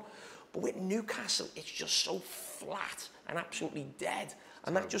going on. But with Newcastle, it's just so flat and absolutely dead.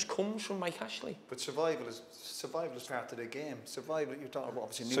 And that just comes from Mike Ashley. But survival is part of the game. Survival, you're talking about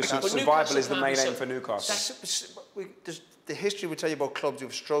obviously Newcastle. So survival is the main aim for Newcastle. The history will tell you about clubs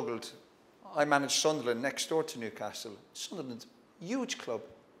who've struggled. I managed Sunderland next door to Newcastle. Sunderland's a huge club.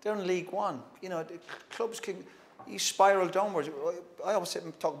 They're in League One. You know, the clubs can, you spiral downwards. I always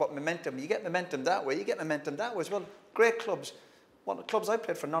talk about momentum. You get momentum that way, you get momentum that way as well. Great clubs. One of the clubs I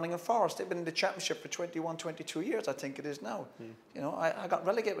played for, Nottingham Forest, they've been in the Championship for 21, 22 years, I think it is now. You know, I got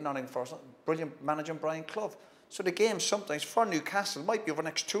relegated with Nottingham Forest. Brilliant manager Brian Clough. So the game sometimes for Newcastle might be over the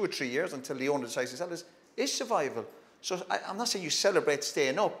next 2 or 3 years until the owner decides to sell is survival. So I'm not saying you celebrate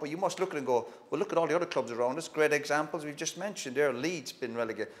staying up, but you must look at it and go, well, look at all the other clubs around us. Great examples we've just mentioned there. Leeds been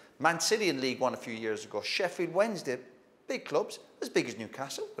relegated. Man City in League One a few years ago. Sheffield Wednesday, big clubs, as big as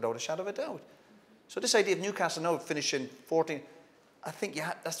Newcastle, without a shadow of a doubt. So this idea of Newcastle now finishing 14th, I think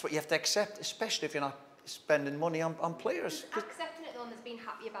that's what you have to accept, especially if you're not spending money on players. Accepting it though and has been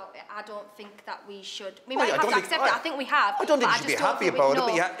happy about it, I don't think that we should. We might have to accept it, I think we have. I don't think you should be happy about it,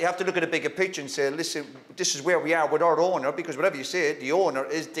 but you have to look at a bigger picture and say, listen, this is where we are with our owner, because whatever you say, the owner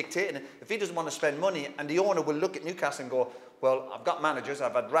is dictating it. If he doesn't want to spend money, and the owner will look at Newcastle and go, well, I've got managers,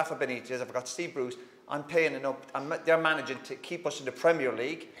 I've had Rafa Benitez, I've got Steve Bruce, I'm paying enough, they're managing to keep us in the Premier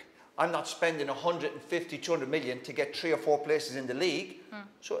League. I'm not spending 150, 200 million to get 3 or 4 places in the league.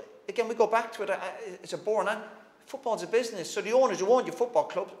 So again, we go back to it. It's a boring. Football's a business. So the owners who own your football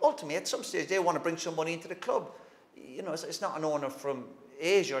clubs, ultimately, at some stage, they want to bring some money into the club. You know, it's not an owner from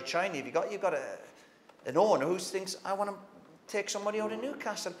Asia or China. You've got an owner who thinks, I want to take some money out of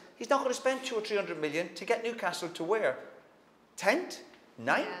Newcastle. He's not going to spend 200 or 300 million to get Newcastle to where? 10th? 9th?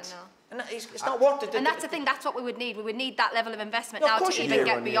 Yeah, no. And it's not worth it. And that's the thing, that's what we would need. We would need that level of investment now to even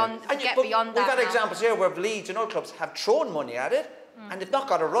get beyond that. We've had examples here where Leeds and other clubs have thrown money at it and they've not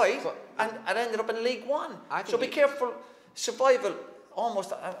got it right and ended up in League One. So be careful. Survival,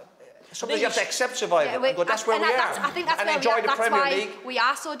 almost... sometimes you have to accept survival and go, that's where we are. I think that's enjoy the Premier League. We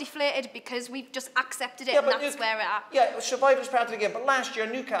are so deflated because we've just accepted it and that's where we're at. Yeah, survival is part of the game. But last year,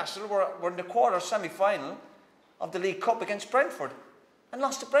 Newcastle were in the quarter semi-final of the League Cup against Brentford. And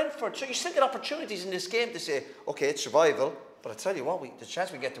lost to Brentford. So you still get opportunities in this game to say, okay, it's survival, but I tell you what, there's a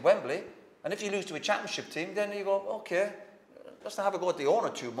chance we get to Wembley, and if you lose to a championship team, then you go, okay, let's not have a go at the owner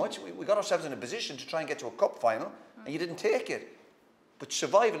too much. We got ourselves in a position to try and get to a cup final, and you didn't take it. But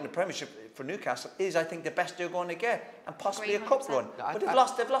survival in the Premiership for Newcastle is, I think, the best they're going to get, and possibly a cup run. But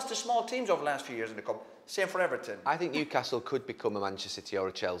they've lost to small teams over the last few years in the cup. Same for Everton. I think Newcastle could become a Manchester City or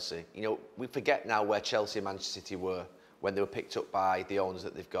a Chelsea. You know, we forget now where Chelsea and Manchester City were when they were picked up by the owners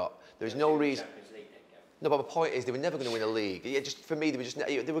that they've got. There is no reason... No, but the point is they were never going to win a league. Just for me, they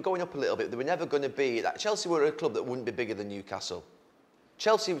were going up a little bit. They were never going to be... Chelsea were a club that wouldn't be bigger than Newcastle.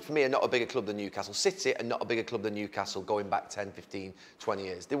 Chelsea, for me, are not a bigger club than Newcastle. City are not a bigger club than Newcastle going back 10, 15, 20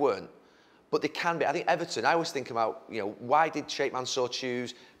 years. They weren't. But they can be. I think Everton, I always think about, you know, why did Sheikh Mansour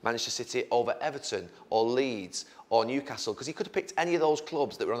choose Manchester City over Everton or Leeds or Newcastle? Because he could have picked any of those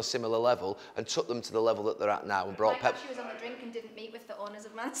clubs that were on a similar level and took them to the level that they're at now and brought Pep. She was on the drink and didn't meet with the owners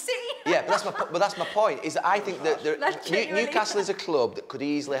of Man City. Yeah, but that's my point, is that I think that Newcastle is a club that could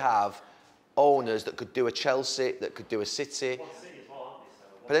easily have owners that could do a Chelsea, that could do a City.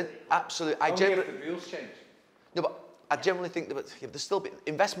 But then, absolutely, the rules change. No, but I generally think that there's still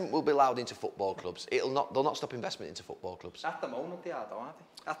investment will be allowed into football clubs. They'll not stop investment into football clubs. At the moment, they are, though, aren't they?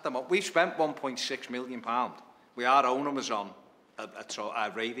 At the moment, we've spent £1.6 million. Our owner was on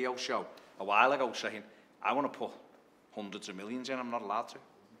a radio show a while ago saying, "I want to put hundreds of millions in. I'm not allowed to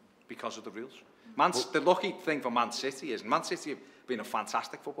because of the rules." The lucky thing for Man City is Man City have been a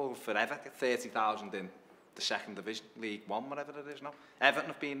fantastic footballer forever. 30,000 in the second division, League One, whatever it is now. Everton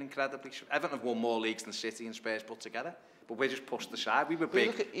have been incredibly... Everton have won more leagues than City and Spurs put together. But we're just pushed aside. We were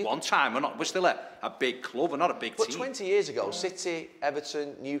big one time. We're still a big club. We're not a big team. But 20 years ago, City,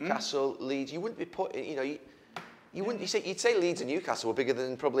 Everton, Newcastle, Leeds, you wouldn't be putting... You wouldn't... You'd say Leeds and Newcastle were bigger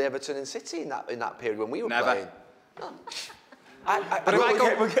than probably Everton and City in that period when we were playing. But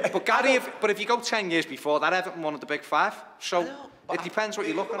if you go 10 years before that, Everton won at the Big Five. So... It depends what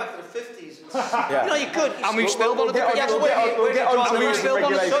you're looking at. Back to the 50s. You know, you could. And we've still won at the Big Five. We'll get on to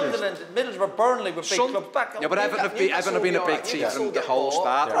Sunderland, Middlesbrough, Burnley were big clubs back. Yeah, but Everton have been a big team from the whole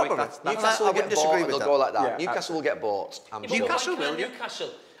start. Newcastle will get bought and they'll go like that. Newcastle will get bought. Newcastle will.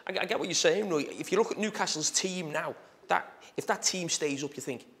 I get what you're saying, Roy. If you look at Newcastle's team now, if that team stays up, you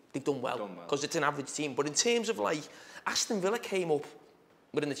think they've done well because it's an average team. But in terms of like Aston Villa came up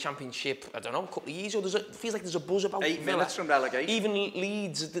within the Championship, I don't know, a couple of years ago. It feels like there's a buzz about 8 Villa. minutes from relegation. Even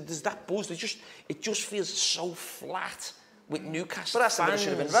Leeds, there's that buzz. It just feels so flat with Newcastle But Aston Villa fans.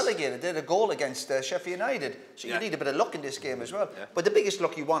 should have been relegated. They had a goal against Sheffield United. So you need a bit of luck in this game as well. But the biggest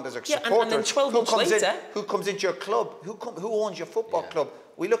luck you want as a supporter, and then 12 months later, who comes into your club, who owns your football club.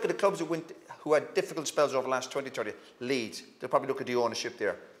 We look at the clubs who had difficult spells over the last 20, 30. Leeds, they'll probably look at the ownership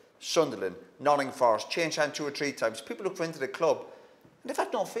there. Sunderland, Nottingham Forest, changed hands 2 or 3 times. People look into the club, and they've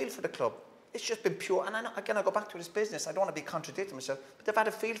had no feel for the club. It's just been pure, and I go back to this business. I don't want to be contradicting myself, but they've had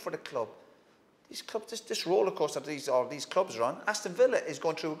a feel for the club. These clubs, this roller coaster that these clubs are on. Aston Villa is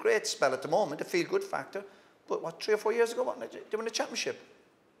going through a great spell at the moment, a feel-good factor. But what, 3 or 4 years ago, they were in the Championship,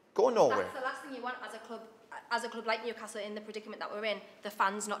 going nowhere. That's the last thing you want as a club like Newcastle in the predicament that we're in. The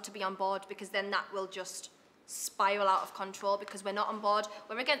fans not to be on board, because then that will just spiral out of control because we're not on board.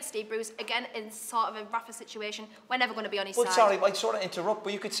 We're against Steve Bruce again in sort of a Rafa situation. We're never going to be on his side. Sorry, I sort of interrupt,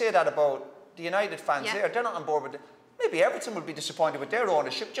 but you could say that about the United fans there. They're not on board with it. Maybe Everton will be disappointed with their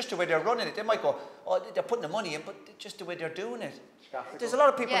ownership, just the way they're running it. They might go, oh, they're putting the money in, but just the way they're doing it. There's a lot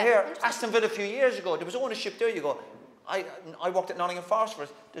of people here. Aston Villa a few years ago, there was ownership there. You go, I worked at Nottingham Forest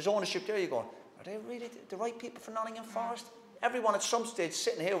first. There's ownership there. You go, are they really the right people for Nottingham Forest? Everyone at some stage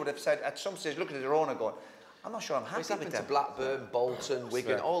sitting here would have said, at some stage, looking at their owner going, I'm not sure I'm happy with that. To Blackburn, Bolton,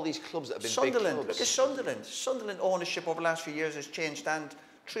 Wigan, all these clubs that have been big clubs. Look at Sunderland. Sunderland ownership over the last few years has changed hand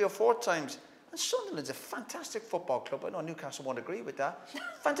 3 or 4 times. And Sunderland's a fantastic football club. I know Newcastle won't agree with that.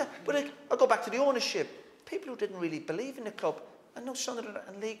 Fantastic. But I'll go back to the ownership. People who didn't really believe in the club. I know Sunderland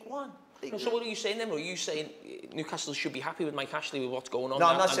in League One. So what are you saying then? Are you saying Newcastle should be happy with Mike Ashley with what's going on? No,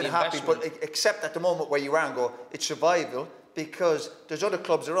 I'm not saying happy, but except at the moment where you are and go, it's survival, because there's other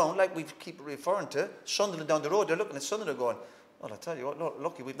clubs around, like we keep referring to, Sunderland down the road, they're looking at Sunderland going, well, I tell you what,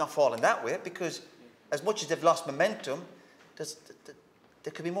 lucky we've not fallen that way, because as much as they've lost momentum,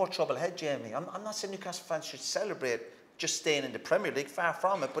 there could be more trouble ahead, Jamie. I'm not saying Newcastle fans should celebrate just staying in the Premier League, far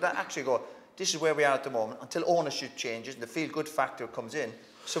from it, but I actually go, this is where we are at the moment, until ownership changes and the feel-good factor comes in.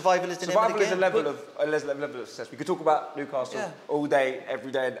 Survival is the name of the game. Survival is a level of success. We could talk about Newcastle all day,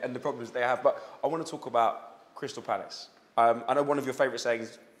 every day, and the problems they have, but I want to talk about Crystal Palace. I know one of your favourite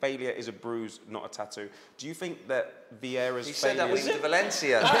sayings, failure is a bruise, not a tattoo. Do you think that Vieira's He said that failures... we went to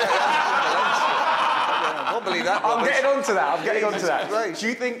Valencia. I won't believe that. I'm getting onto that. Right. Do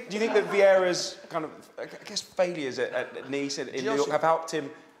you think that Vieira's kind of, I guess, failures at Nice and in New York have helped him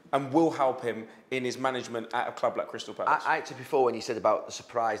and will help him in his management at a club like Crystal Palace? I actually, before when you said about the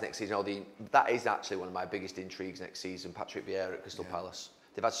surprise next season, that is actually one of my biggest intrigues next season, Patrick Vieira at Crystal Palace.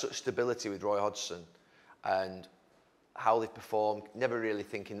 They've had such stability with Roy Hodgson and how they've performed, never really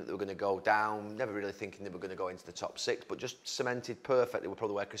thinking that they were going to go down, never really thinking they were going to go into the top 6, but just cemented perfectly with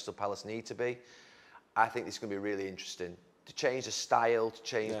probably where Crystal Palace need to be. I think this is going to be really interesting. To change the style, to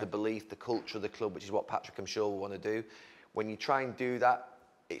change the belief, the culture of the club, which is what Patrick, I'm sure, will want to do. When you try and do that,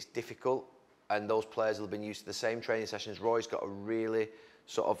 it's difficult, and those players will have been used to the same training sessions. Roy's got a really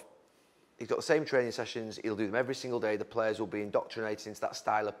he's got the same training sessions, he'll do them every single day. The players will be indoctrinated into that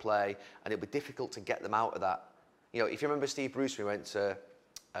style of play, and it'll be difficult to get them out of that. You know, if you remember Steve Bruce when he went to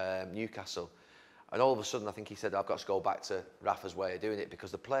Newcastle, and all of a sudden I think he said, I've got to go back to Rafa's way of doing it,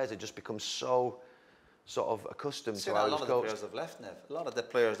 because the players had just become so sort of accustomed to how he was coached. A lot of the players have left, Nev. A lot of the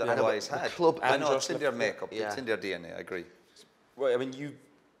players that Roy's had. The club, I know, it's in their makeup, it's in their DNA, I agree. Well, I mean, you...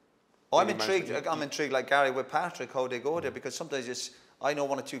 I'm intrigued, like Gary, with Patrick, how they go there, because sometimes I know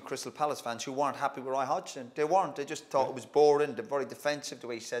 1 or 2 Crystal Palace fans who weren't happy with Roy Hodgson. They weren't. They just thought it was boring, they're very defensive, the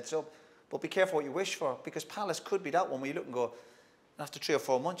way he sets up. But be careful what you wish for, because Palace could be that one where you look and go, after 3 or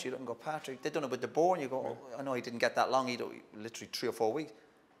 4 months, you look and go, Patrick, they've done it with the Bourne, you go, oh, I know he didn't get that long, literally 3 or 4 weeks.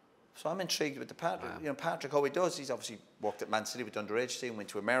 So I'm intrigued with the Patrick. You know, Patrick, how he does. He's obviously worked at Man City with the underage team, went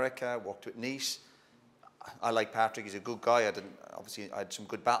to America, worked with Nice. I like Patrick. He's a good guy. I had some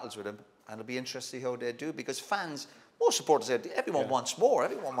good battles with him, and it'll be interesting to see how they do, because fans, most supporters, everyone wants more.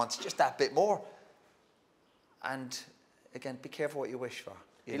 Everyone wants just that bit more. And again, be careful what you wish for.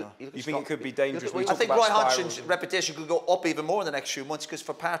 You think it could be dangerous? I think Roy Hodgson's reputation could go up even more in the next few months, because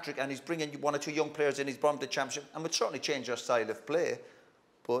for Patrick, and he's bringing 1 or 2 young players in, he's brought them to the Championship, and would certainly change their style of play.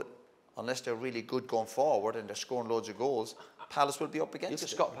 But unless they're really good going forward and they're scoring loads of goals, Palace will be up against it. Look at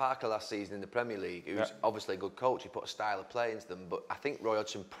Scott Parker last season in the Premier League, who's obviously a good coach. He put a style of play into them, but I think Roy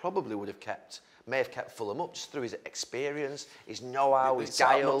Hodgson probably may have kept Fulham up just through his experience, his know-how, his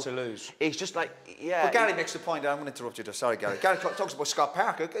guile. Not to lose. He's just like, But Gary makes the point, I'm going to interrupt you there, sorry Gary. Gary talks about Scott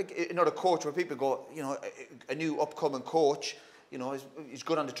Parker, another coach where people go, you know, a new upcoming coach, you know, he's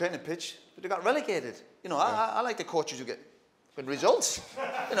good on the training pitch, but they got relegated. You know, I like the coaches who get results.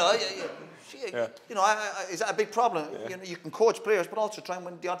 You know, you know, is that a big problem? Yeah. You know, you can coach players, but also try and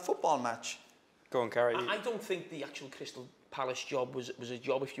win the odd football match. Go on, Carragher. I don't think the actual Crystal Palace job was a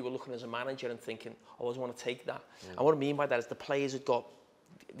job if you were looking as a manager and thinking, I always want to take that. And what I mean by that is the players had got,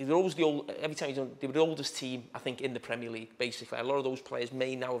 they were always every time they were the oldest team, I think, in the Premier League, basically. A lot of those players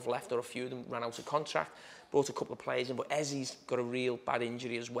may now have left, or a few of them ran out of contract, brought a couple of players in, but Ezzy's got a real bad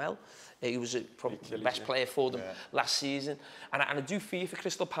injury as well. He was probably the best player for them last season. And I do fear for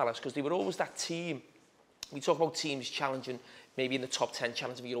Crystal Palace, because they were always that team. We talk about teams challenging, maybe in the top 10,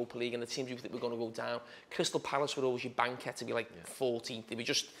 challenging the Europa League, and the teams we think were going to go down. Crystal Palace were always your banquet to be like 14th. They were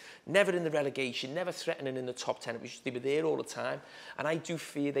just never in the relegation, never threatening in the top 10. It was just, they were there all the time. And I do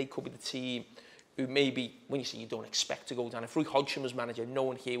fear they could be the team who maybe, when you say you don't expect to go down, if Roy Hodgson was manager, no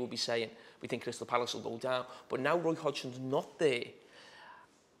one here would be saying, we think Crystal Palace will go down. But now Roy Hodgson's not there,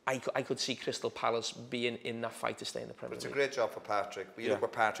 I could see Crystal Palace being in that fight to stay in the Premier League. It's a great job for Patrick. We look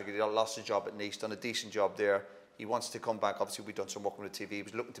at Patrick, he lost his job at Nice, done a decent job there. He wants to come back. Obviously, we've done some work with the TV. He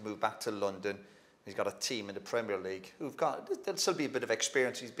was looking to move back to London. He's got a team in the Premier League who've got, there'll still be a bit of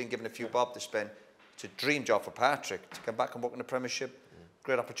experience. He's been given a few bob to spend. It's a dream job for Patrick to come back and work in the Premiership.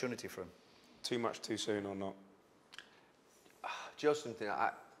 Great opportunity for him. Too much too soon or not? Just something,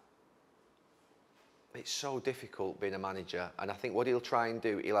 it's so difficult being a manager, and I think what he'll try and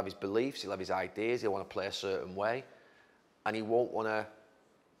do, he'll have his beliefs, he'll have his ideas, he'll want to play a certain way, and he won't want to,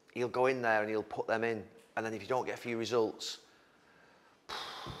 he'll go in there and he'll put them in, and then if you don't get a few results,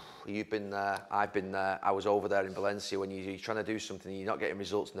 you've been there, I've been there, I was over there in Valencia when you're trying to do something and you're not getting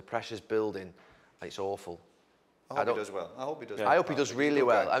results and the pressure's building, and it's awful. I hope he does well. I hope he does well. I hope he does really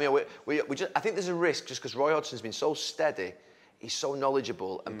well. I mean, I think there's a risk just because Roy Hodgson's been so steady, he's so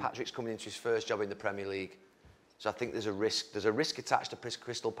knowledgeable, and Patrick's coming into his first job in the Premier League. So I think there's a risk. There's a risk attached to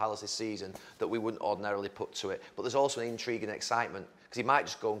Crystal Palace this season that we wouldn't ordinarily put to it. But there's also an intrigue and excitement because he might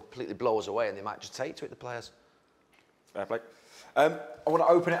just go and completely blow us away, and they might just take to it, the players. Fair play. I want to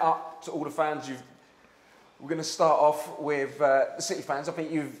open it up to all the fans. We're going to start off with the City fans. I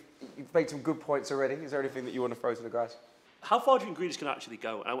think you've made some good points already. Is there anything that you want to throw to the guys? How far do you think Grealish can actually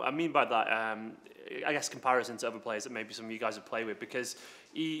go? I mean by that, I guess comparison to other players that maybe some of you guys have played with, because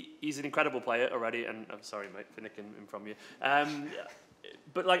he's an incredible player already, and I'm sorry, mate, for nicking him from you.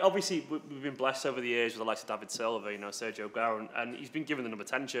 But like, obviously, we've been blessed over the years with the likes of David Silva, you know, Sergio Aguero, and he's been given the number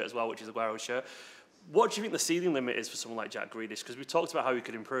 10 shirt as well, which is Aguero's shirt. What do you think the ceiling limit is for someone like Jack Grealish? Because we talked about how he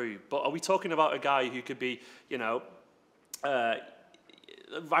could improve, but are we talking about a guy who could be, you know,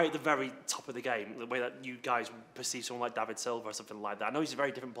 right at the very top of the game, the way that you guys perceive someone like David Silva or something like that? I know he's a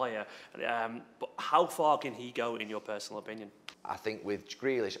very different player, but how far can he go, in your personal opinion? I think with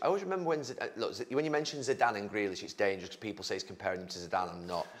Grealish, I always remember when you mention Zidane and Grealish, it's dangerous because people say he's comparing him to Zidane. I'm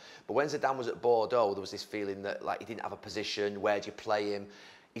not. But when Zidane was at Bordeaux, there was this feeling that like he didn't have a position. Where do you play him?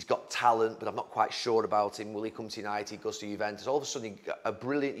 He's got talent, but I'm not quite sure about him. Will he come to United? He goes to Juventus. All of a sudden, a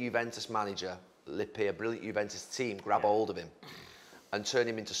brilliant Juventus manager, Lippi, a brilliant Juventus team, grab hold of him and turn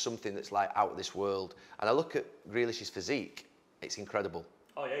him into something that's like out of this world. And I look at Grealish's physique, it's incredible.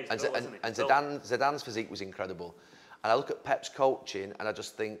 Oh yeah, he's cool, isn't he? And Zidane's physique was incredible. And I look at Pep's coaching and I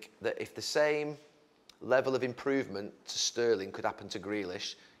just think that if the same level of improvement to Sterling could happen to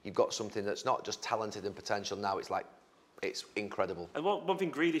Grealish, you've got something that's not just talented and potential now, it's incredible. And one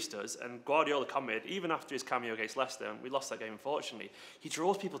thing Grealish does, and Guardiola commented, even after his cameo against Leicester, and we lost that game unfortunately, he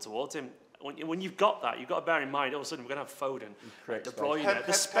draws people towards him. When you've got that, you've got to bear in mind, all of a sudden we're going to have Foden, De Bruyne,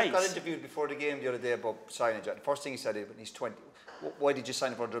 the space. Pep got interviewed before the game the other day about signing Jack. The first thing he said is, he's 20. Why did you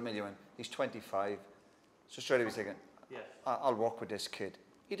sign him for $100 million? He's 25. So straight away he's thinking, I'll work with this kid.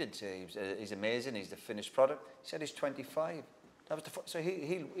 He didn't say he's amazing, he's the finished product. He said he's 25. That was so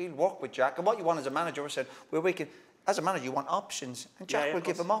he'll work with Jack. And what you want as a manager, we said, as a manager, you want options, and Jack will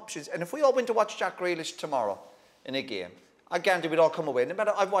give him options. And if we all went to watch Jack Grealish tomorrow in a game, I guarantee we'd all come away. No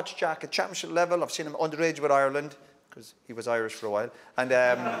matter, I've watched Jack at championship level. I've seen him underage with Ireland because he was Irish for a while. And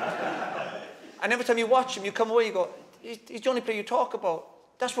and every time you watch him, you come away, you go, he's the only player you talk about.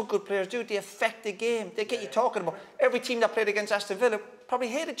 That's what good players do. They affect the game. They get you talking about. Every team that played against Aston Villa probably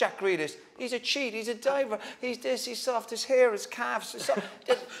hated Jack Grealish. He's a cheat. He's a diver. He's this. He's soft. His hair, his calves. His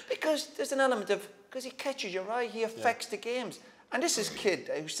because there's an element of, because he catches your eye. He affects the games. And this is a kid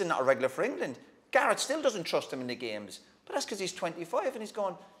who's still not a regular for England. Gareth still doesn't trust him in the games. But that's because he's 25 and he's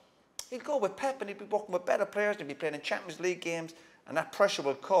going, he'll go with Pep and he'll be working with better players and he'll be playing in Champions League games, and that pressure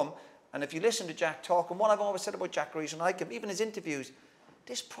will come. And if you listen to Jack talk, and what I've always said about Jack Grealish, and I like him, even his interviews,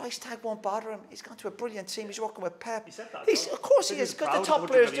 this price tag won't bother him. He's gone to a brilliant team. He's working with Pep. He said that. Of course he is, because the top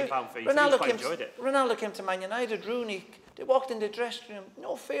players do. Ronaldo came to Man United. Rooney, They walked in the dressing room,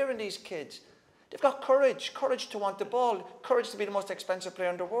 no fear in these kids. They've got courage to want the ball, courage to be the most expensive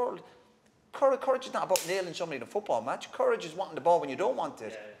player in the world. Courage is not about nailing somebody in a football match. Courage is wanting the ball when you don't want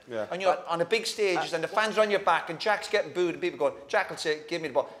it. Yeah. And you're on a big stage and the fans are on your back and Jack's getting booed and people go, Jack will say, give me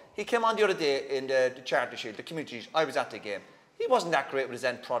the ball. He came on the other day in the Charter Shield, the Community Shield. I was at the game. He wasn't that great with his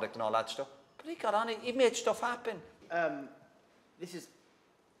end product and all that stuff, but he got on it. He made stuff happen. This is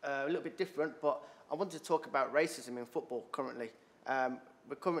a little bit different, but I wanted to talk about racism in football currently.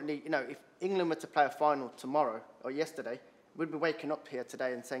 We're currently, you know, if England were to play a final tomorrow or yesterday, we'd be waking up here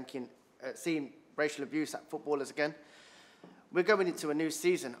today and thinking, seeing racial abuse at footballers again. We're going into a new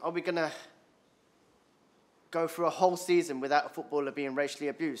season. Are we going to go through a whole season without a footballer being racially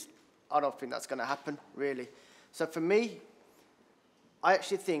abused? I don't think that's going to happen, really. So for me, I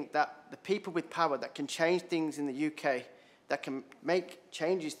actually think that the people with power that can change things in the UK, that can make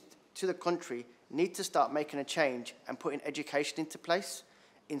changes to the country, need to start making a change and putting education into place,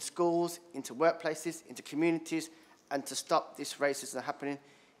 in schools, into workplaces, into communities, and to stop this racism happening.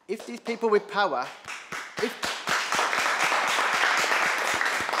 If these people with power,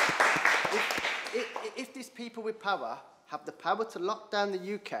 if these people with power have the power to lock down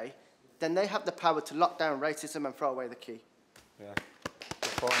the UK, then they have the power to lock down racism and throw away the key. Yeah.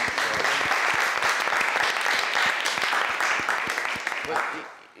 Well,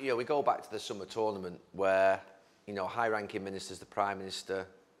 you know, we go back to the summer tournament where, you know, high-ranking ministers, the Prime Minister,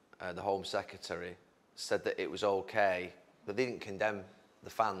 the Home Secretary, said that it was okay, but they didn't condemn the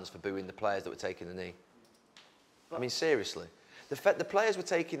fans for booing the players that were taking the knee. I mean, seriously. The players were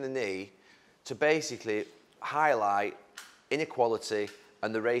taking the knee to basically highlight inequality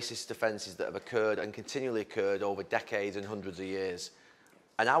and the racist offences that have occurred and continually occurred over decades and hundreds of years.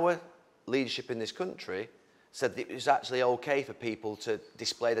 And our leadership in this country said that it was actually okay for people to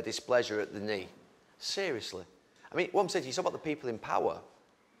display their displeasure at the knee. Seriously. I mean, what I'm saying to you is about the people in power.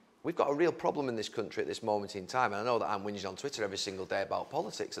 We've got a real problem in this country at this moment in time, and I know that I'm whinging on Twitter every single day about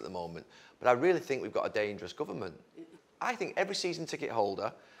politics at the moment, but I really think we've got a dangerous government. I think every season ticket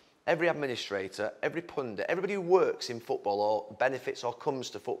holder, every administrator, every pundit, everybody who works in football or benefits or comes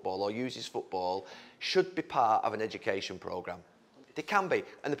to football or uses football should be part of an education programme. They can be,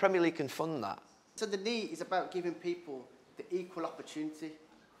 and the Premier League can fund that. So the knee is about giving people the equal opportunity,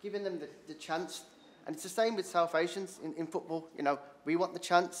 giving them the chance. And it's the same with South Asians in football. You know, we want the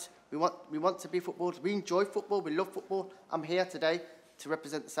chance. We want to be footballers. We enjoy football. We love football. I'm here today to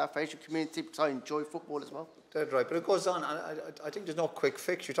represent the South Asian community because I enjoy football as well. That's right, but it goes on. I think there's no quick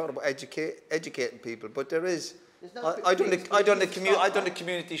fix. You're talking about educating people, but there is. I done the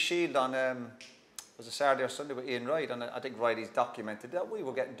community shield on was it Saturday or Sunday with Ian Wright, and I think Wrighty's documented that we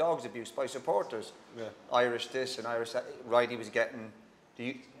were getting dogs abused by supporters. Yeah. Irish this and Irish that. Wrighty was getting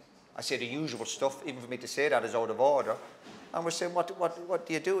the usual stuff. Even for me to say that is out of order. And we're saying, what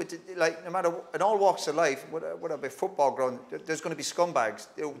do you do? Like, no matter, in all walks of life, whatever football ground, there's going to be scumbags.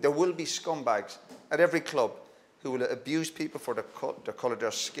 There will be scumbags at every club who will abuse people for the colour of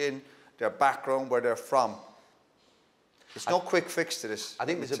their skin, their background, where they're from. There's no quick fix to this. I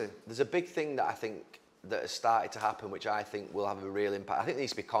think there's a big thing that I think that has started to happen, which I think will have a real impact. I think there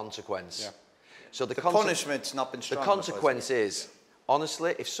needs to be consequence. Yeah. So the punishment's not been strong. The consequence is,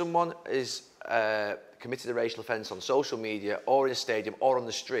 honestly, if someone is committed a racial offence on social media or in a stadium or on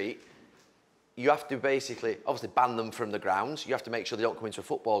the street, you have to basically, obviously, ban them from the grounds. You have to make sure they don't come into a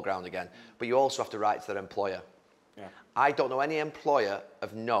football ground again. But you also have to write to their employer. Yeah. I don't know any employer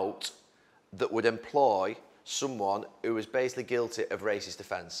of note that would employ someone who was basically guilty of racist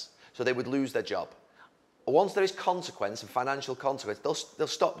offence. So they would lose their job. Once there is consequence and financial consequence, they'll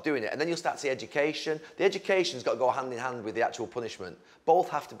stop doing it. And then you'll start to see education. The education's got to go hand in hand with the actual punishment. Both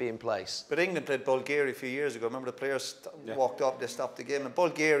have to be in place. But England played Bulgaria a few years ago. Remember the players walked up, they stopped the game. And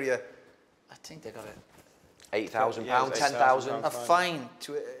Bulgaria, I think they got £8,000, £10,000. A fine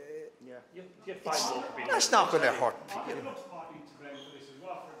to... That's not going to hurt people.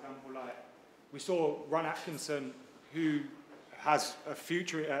 We saw Ron Atkinson, who has a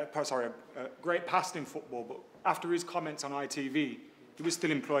future, a great past in football, but after his comments on ITV, he was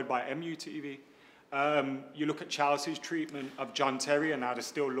still employed by MUTV. You look at Chelsea's treatment of John Terry, and now they're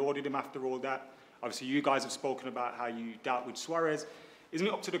still lauded him after all that. Obviously, you guys have spoken about how you dealt with Suarez. Isn't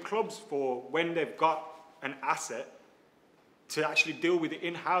it up to the clubs for when they've got an asset to actually deal with it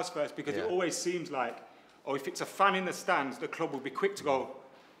in-house first? Because it always seems like, oh, if it's a fan in the stands, the club will be quick to go,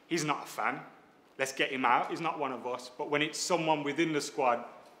 he's not a fan. Let's get him out. He's not one of us. But when it's someone within the squad,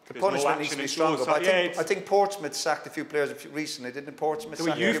 the punishment needs to be stronger. I think Portsmouth sacked a few players recently, didn't Portsmouth?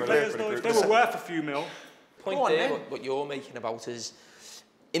 They were youth players, though. If they were worth a few mil. Point there, what you're making about is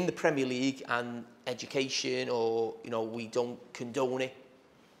in the Premier League and education, or, you know, we don't condone it,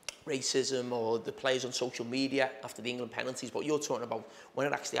 racism, or the players on social media after the England penalties, but you're talking about when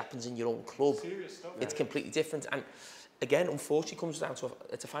it actually happens in your own club. Serious stuff. It's completely different. And again, unfortunately, comes down to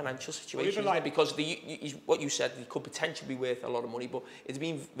it's a financial situation, like, because what you said, it could potentially be worth a lot of money, but it's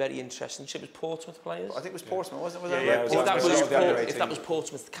been very interesting. It was Portsmouth players. I think it was Portsmouth, wasn't it? If that was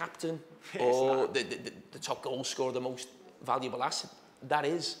Portsmouth's captain, or the top goal scorer, the most valuable asset, that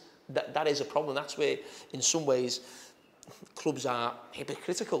is a problem. That's where, in some ways, clubs are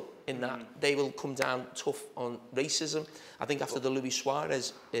hypocritical in that they will come down tough on racism. I think after the Luis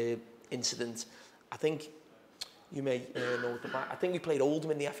Suarez incident, I think you may know the back. I think we played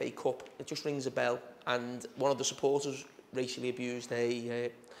Oldham in the FA Cup. It just rings a bell. And one of the supporters racially abused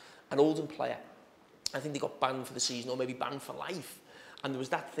an Oldham player. I think they got banned for the season, or maybe banned for life. And there was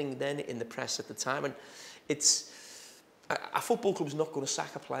that thing then in the press at the time. And it's a football club's not going to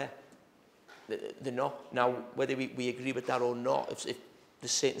sack a player. They're not. Now, whether we agree with that or not, if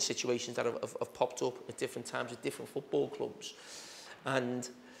there's certain situations that have popped up at different times at different football clubs, and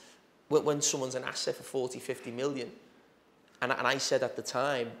when someone's an asset for 40, 50 million, and I said at the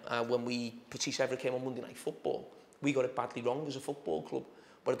time, when Patrice Evra came on Monday Night Football, we got it badly wrong as a football club.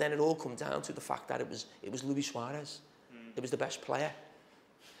 But then it all come down to the fact that it was Luis Suarez. It was the best player.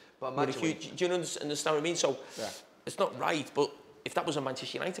 But do you understand what I mean? So it's not right, but if that was a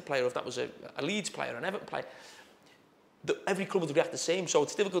Manchester United player, or if that was a Leeds player, an Everton player, every club would react the same. So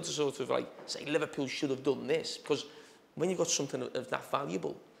it's difficult to sort of like say Liverpool should have done this, because when you've got something of that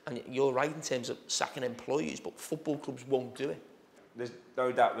valuable, and you're right in terms of sacking employees, but football clubs won't do it. There's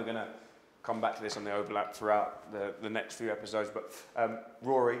no doubt we're going to come back to this on the overlap throughout the next few episodes, but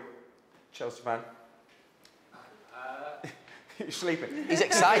Rory, Chelsea fan. You're sleeping. He's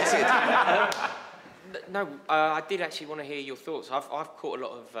excited. No, I did actually want to hear your thoughts. I've caught a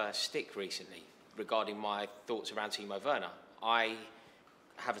lot of stick recently regarding my thoughts around Timo Werner. I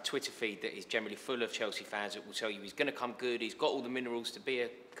have a Twitter feed that is generally full of Chelsea fans that will tell you he's going to come good, he's got all the minerals to be a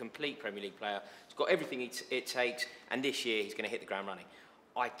complete Premier League player, he's got everything it takes, and this year he's going to hit the ground running.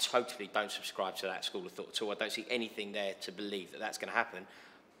 I totally don't subscribe to that school of thought at all. I don't see anything there to believe that that's going to happen.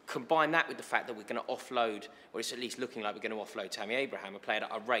 Combine that with the fact that we're going to offload, or it's at least looking like we're going to offload Tammy Abraham, a player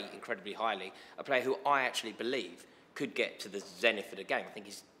that I rate incredibly highly, a player who I actually believe could get to the zenith of the game. I think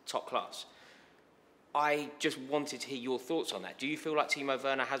he's top class. I just wanted to hear your thoughts on that. Do you feel like Timo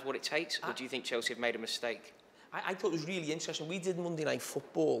Werner has what it takes, or do you think Chelsea have made a mistake? I thought it was really interesting. We did Monday Night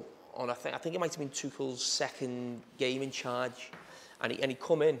Football on, I think it might have been Tuchel's second game in charge, and he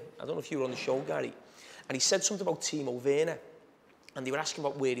come in. I don't know if you were on the show, Gary, and he said something about Timo Werner. And they were asking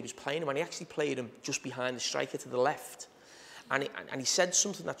about where he was playing him, and he actually played him just behind the striker to the left. And he said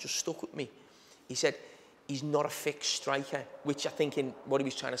something that just stuck with me. He said, he's not a fixed striker, which I think in what he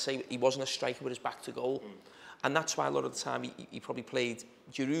was trying to say, he wasn't a striker with his back to goal. And that's why a lot of the time he probably played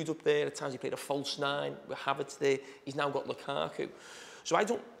Giroud up there, at times he played a false nine, with Havertz there, he's now got Lukaku. So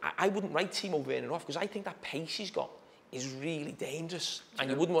I wouldn't write Timo Werner off, because I think that pace he's got is really dangerous, and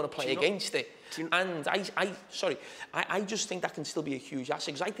you wouldn't want to play against it. And I just think that can still be a huge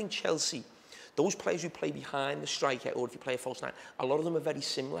asset, because I think Chelsea, those players who play behind the striker, or if you play a false nine, a lot of them are very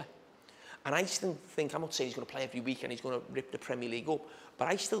similar. And I still think, I'm not saying he's going to play every week and he's going to rip the Premier League up, but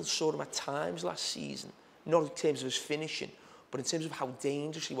I still saw him at times last season, not in terms of his finishing, but in terms of how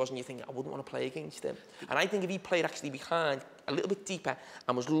dangerous he was, and you think, I wouldn't want to play against him. And I think if he played actually behind, a little bit deeper,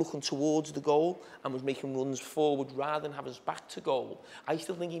 and was looking towards the goal, and was making runs forward rather than have his back to goal, I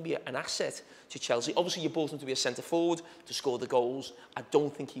still think he'd be an asset to Chelsea. Obviously, you bought him to be a centre-forward, to score the goals. I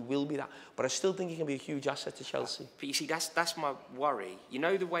don't think he will be that, but I still think he can be a huge asset to Chelsea. But you see, that's my worry. You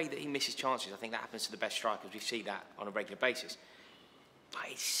know the way that he misses chances, I think that happens to the best strikers. We see that on a regular basis. But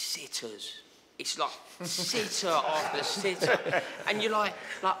it's sitters. It's like sitter after sitter. And you're like,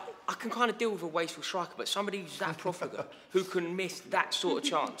 I can kind of deal with a wasteful striker, but somebody who's that profligate, who can miss that sort of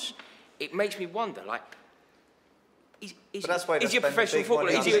chance, it makes me wonder, like, is he a professional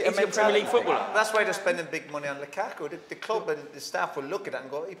footballer? Is he a Premier League footballer? That's why they're spending big money on Lukaku. The club and the staff will look at that and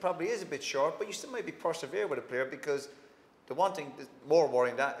go, he probably is a bit short, but you still maybe persevere with a player, because the one thing that's more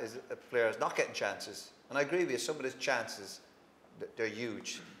worrying that is a player is not getting chances. And I agree with you, some of his chances, they're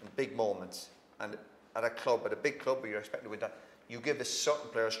huge, in big moments. And at a club, at a big club where you're expected to win that, you give a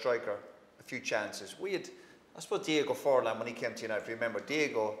certain player, a striker, a few chances. I suppose Diego Forlan, when he came to United, if you remember,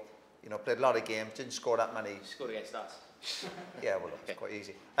 Diego, played a lot of games, didn't score that many. He scored against us. Yeah, well, it's quite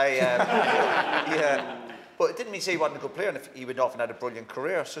easy. But it didn't mean to say he wasn't a good player, and he went off and had a brilliant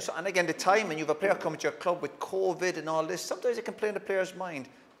career. And again, the timing, you have a player coming to your club with COVID and all this, sometimes it can play in the player's mind.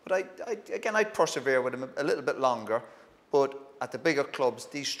 But I'd persevere with him a little bit longer. But at the bigger clubs,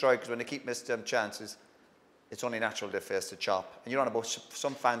 these strikers, when they keep missing them chances, it's only natural they face the chop. And you're on about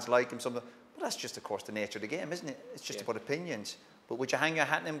some fans like him, but that's just, of course, the nature of the game, isn't it? It's just about opinions. But would you hang your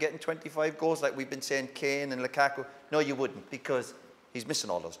hat on him getting 25 goals like we've been saying, Keane and Lukaku? No, you wouldn't, because he's missing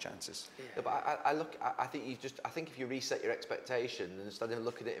all those chances. Yeah, but I think if you reset your expectation and instead of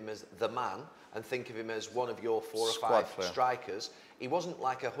looking at him as the man and think of him as one of your 4 or 5 strikers, he wasn't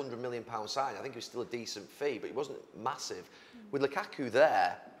like a £100 million sign. I think he was still a decent fee, but he wasn't massive. With Lukaku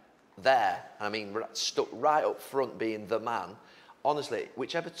there, and I mean stuck right up front being the man, honestly,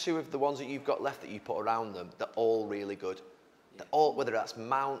 whichever 2 of the ones that you've got left that you put around them, they're all really good. They're all, whether that's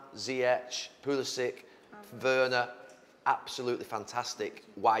Mount, Ziyech, Pulisic, Werner, absolutely fantastic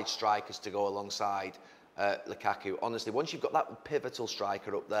wide strikers to go alongside Lukaku. Honestly, once you've got that pivotal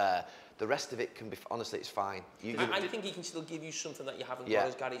striker up there, the rest of it can be, honestly, it's fine. I think he can still give you something that you haven't got,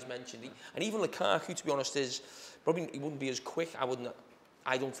 as Gary's mentioned. And even Lukaku, to be honest, he wouldn't be as quick,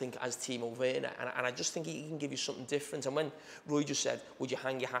 I don't think, as Timo Werner. And I just think he can give you something different. And when Roy just said, would you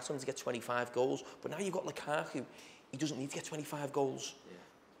hang your hat on him to get 25 goals? But now you've got Lukaku, he doesn't need to get 25 goals.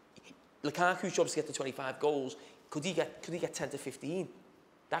 Yeah. Lukaku's job is to get the 25 goals. Could he get 10 to 15?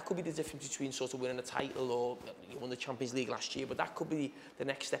 That could be the difference between sort of winning a title or he won the Champions League last year, but that could be the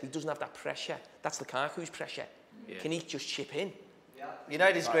next step. He doesn't have that pressure. That's Lukaku's pressure. Yeah. Can he just chip in? Yeah.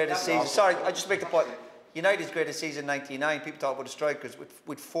 United's greatest season. Sorry, I just make the point. United's greatest season, 99. People talk about the strikers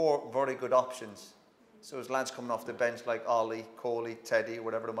with 4 very good options. So there's lads coming off the bench like Ollie, Coley, Teddy, or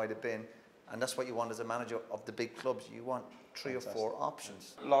whatever it might have been. And that's what you want as a manager of the big clubs. You want 3 or 4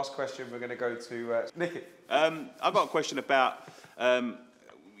 options. Last question, we're going to go to Nicky. I've got a question about,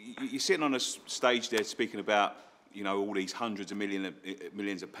 you're sitting on a stage there speaking about, you know, all these hundreds of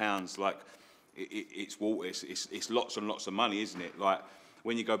millions of pounds, like it's water, it's lots and lots of money, isn't it? Like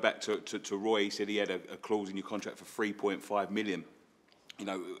when you go back to Roy, he said he had a clause in your contract for 3.5 million. You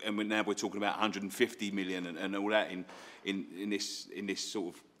know, and now we're talking about 150 million and all that in this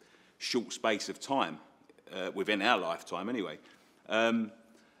sort of short space of time, within our lifetime anyway.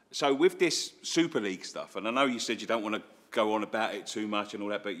 So with this Super League stuff, and I know you said you don't want to go on about it too much and all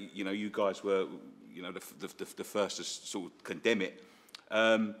that, but you know, you guys were, you know, the first to sort of condemn it.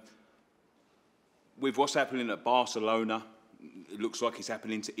 With what's happening at Barcelona, it looks like it's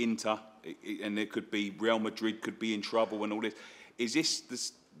happening to Inter, and there could be Real Madrid could be in trouble and all this. Is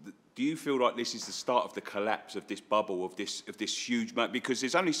this do you feel like this is the start of the collapse of this bubble, of this huge, because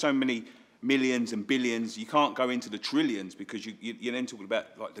there's only so many millions and billions, you can't go into the trillions because you're then talking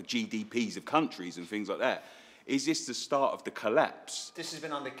about like the GDPs of countries and things like that. Is this the start of the collapse? This has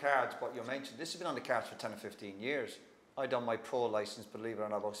been on the cards, what you mentioned, this has been on the cards for 10 or 15 years. I done my pro licence, believe it or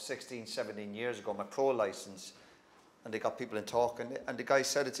not, about 16, 17 years ago, my pro licence, and they got people in talking, and the guy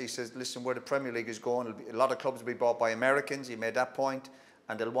said it, he says, listen, where the Premier League is going, a lot of clubs will be bought by Americans, he made that point,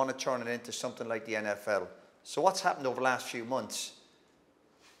 and they'll want to turn it into something like the NFL. So what's happened over the last few months,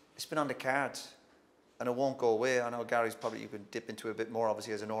 it's been on the cards, and it won't go away. I know Gary's probably, you can dip into it a bit more,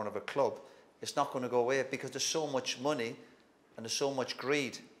 obviously, as an owner of a club. It's not going to go away because there's so much money and there's so much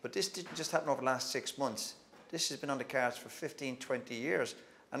greed. But this didn't just happen over the last 6 months. This has been on the cards for 15, 20 years.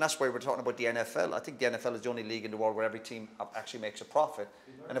 And that's why we're talking about the NFL. I think the NFL is the only league in the world where every team actually makes a profit.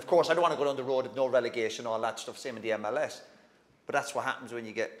 And of course, I don't want to go down the road of no relegation, all that stuff, same in the MLS. But that's what happens when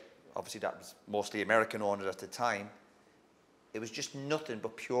you get, obviously that was mostly American owners at the time. It was just nothing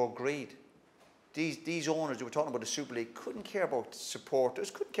but pure greed. These owners who were talking about the Super League couldn't care about supporters,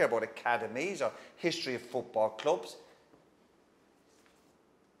 couldn't care about academies or history of football clubs.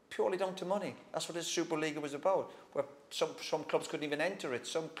 Purely down to money. That's what this Super League was about. Where some clubs couldn't even enter it.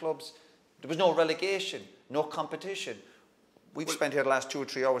 Some clubs, there was no relegation, no competition. We've spent here the last 2 or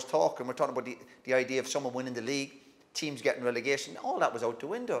 3 hours talking. We're talking about the idea of someone winning the league, teams getting relegation. All that was out the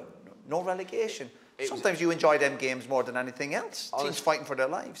window. No relegation. Sometimes you enjoy them games more than anything else. Teams fighting for their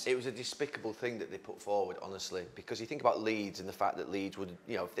lives. It was a despicable thing that they put forward, honestly, because you think about Leeds and the fact that Leeds would,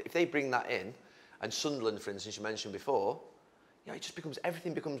 you know, if they bring that in, and Sunderland, for instance, you mentioned before, you know, it just becomes,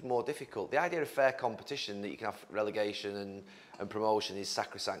 everything becomes more difficult. The idea of fair competition, that you can have relegation and promotion, is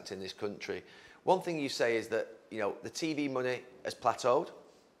sacrosanct in this country. One thing you say is that, you know, the TV money has plateaued,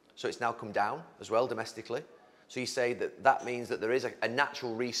 so it's now come down as well domestically. So you say that means that there is a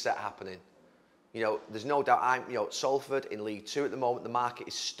natural reset happening. You know, there's no doubt, you know, Salford in League 2 at the moment, the market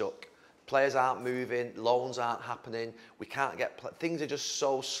is stuck. Players aren't moving, loans aren't happening, we can't get, things are just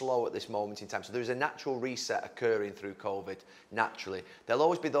so slow at this moment in time. So there's a natural reset occurring through COVID, naturally. There'll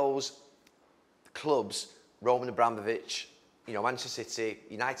always be those clubs, Roman Abramovich, you know, Manchester City,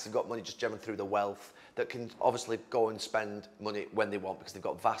 United have got money just generally through the wealth. that can obviously go and spend money when they want because they've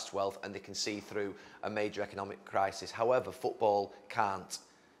got vast wealth and they can see through a major economic crisis. However, football can't.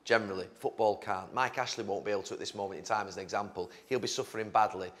 Generally, football can't. Mike Ashley won't be able to at this moment in time, as an example. He'll be suffering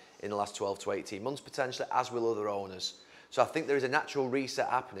badly in the last 12 to 18 months, potentially, as will other owners. So I think there is a natural reset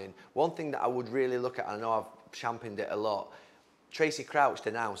happening. One thing that I would really look at, and I know I've championed it a lot, Tracy Crouch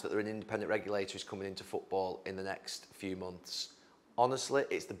announced that an independent regulator is coming into football in the next few months. Honestly,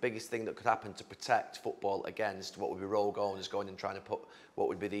 it's the biggest thing that could happen to protect football against what would be rogue owners going and trying to put what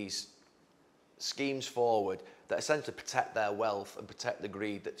would be these schemes forward that essentially protect their wealth and protect the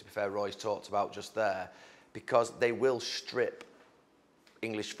greed that, to be fair, Roy's talked about just there, because they will strip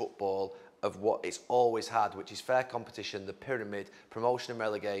English football of what it's always had, which is fair competition, the pyramid, promotion and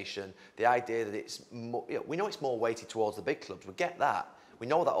relegation, the idea that it's we know it's more weighted towards the big clubs, we get that, we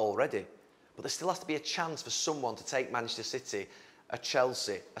know that already, but there still has to be a chance for someone to take Manchester City, a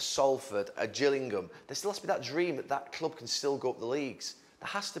Chelsea, a Salford, a Gillingham. There still has to be that dream that that club can still go up the leagues. There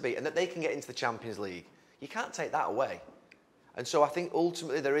has to be, and that they can get into the Champions League. You can't take that away. And so I think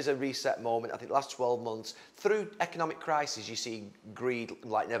ultimately there is a reset moment. I think the last 12 months, through economic crisis, you see greed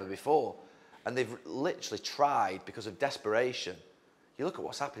like never before. And they've literally tried, because of desperation. You look at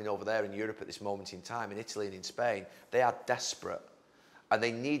what's happening over there in Europe at this moment in time, in Italy and in Spain. They are desperate. And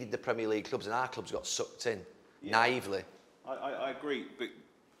they needed the Premier League clubs, and our clubs got sucked in, naively. I agree, but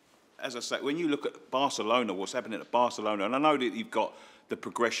as I say, when you look at Barcelona, what's happening at Barcelona, and I know that you've got the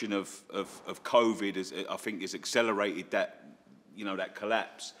progression of COVID, I think, has accelerated that, that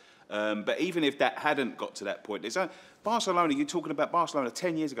collapse. But even if that hadn't got to that point, Barcelona, you're talking about Barcelona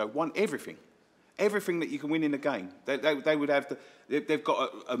 10 years ago, won everything. Everything that you can win in a game. They would have they've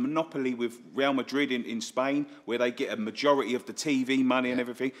got a monopoly with Real Madrid in Spain, where they get a majority of the TV money and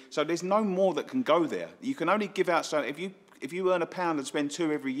everything. So there's no more that can go there. You can only give out something. If you earn £1 and spend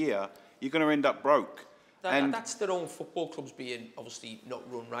 £2 every year, you're going to end up broke. That's their own football clubs being obviously not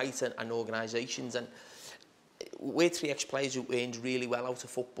run right and organisations. And we're 3 ex-players who earned really well out of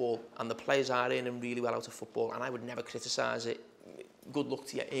football, and the players are earning really well out of football, and I would never criticise it. Good luck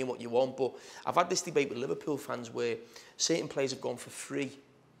to you, earn what you want. But I've had this debate with Liverpool fans where certain players have gone for free,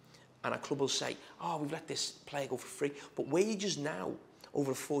 and a club will say, oh, we've let this player go for free. But wages now,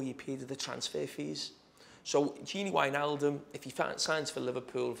 over a 4-year period, are the transfer fees. So Gini Wijnaldum, if he signs for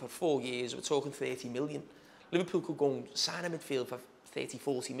Liverpool for 4 years, we're talking 30 million. Liverpool could go and sign a midfield for 30,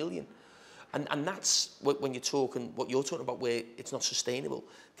 40 million. And that's when you're talking, what you're talking about, where it's not sustainable.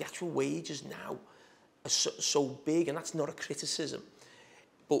 The actual wages now are so big, and that's not a criticism.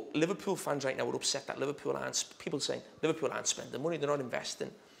 But Liverpool fans right now are upset that people saying Liverpool aren't spending money, they're not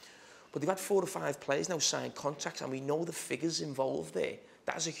investing. But they've had 4 or 5 players now sign contracts, and we know the figures involved there.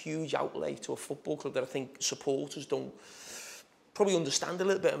 That's a huge outlay to a football club that I think supporters don't probably understand a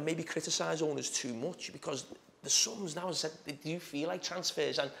little bit, and maybe criticise owners too much, because the sums now, as I said, they do feel like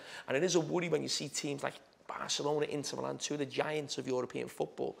transfers, and it is a worry when you see teams like Barcelona, Inter Milan, 2 of the giants of European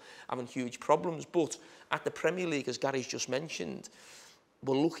football, having huge problems. But at the Premier League, as Gary's just mentioned,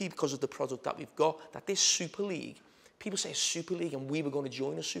 we're lucky because of the product that we've got, that this Super League, people say Super League and we were going to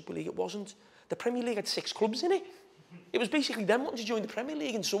join a Super League. It wasn't. The Premier League had 6 clubs in it. It was basically them wanting to join the Premier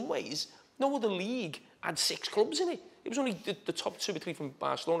League in some ways. No other league had 6 clubs in it. It was only the top 2 or 3 from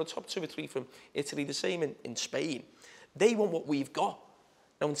Barcelona, top 2 or 3 from Italy, the same in Spain. They want what we've got.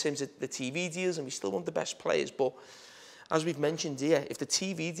 Now, in terms of the TV deals, and we still want the best players, but as we've mentioned here, if the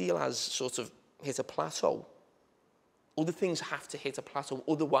TV deal has sort of hit a plateau, other things have to hit a plateau.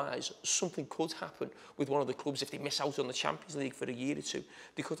 Otherwise, something could happen with one of the clubs. If they miss out on the Champions League for a year or 2,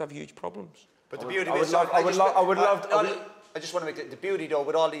 they could have huge problems. But the beauty of it is, I just want to make the beauty, though,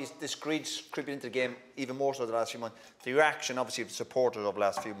 with all this greed creeping into the game, even more so the last few months, the reaction, obviously, of the supporters of the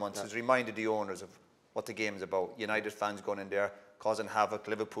last few months has reminded the owners of what the game is about. United fans going in there, causing havoc,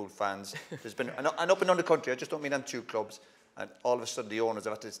 Liverpool fans. There's been, and up and down the country, I just don't mean them 2 clubs, and all of a sudden the owners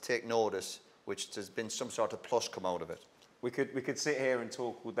have had to take notice, which there's been some sort of plus come out of it. We could sit here and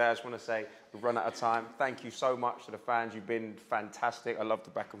talk all day. I just want to say we've run out of time. Thank you so much to the fans. You've been fantastic. I love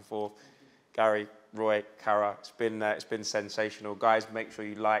the back and forth. Gary, Roy, Cara, it's been sensational. Guys, make sure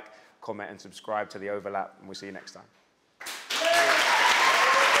you like, comment and subscribe to The Overlap, and we'll see you next time.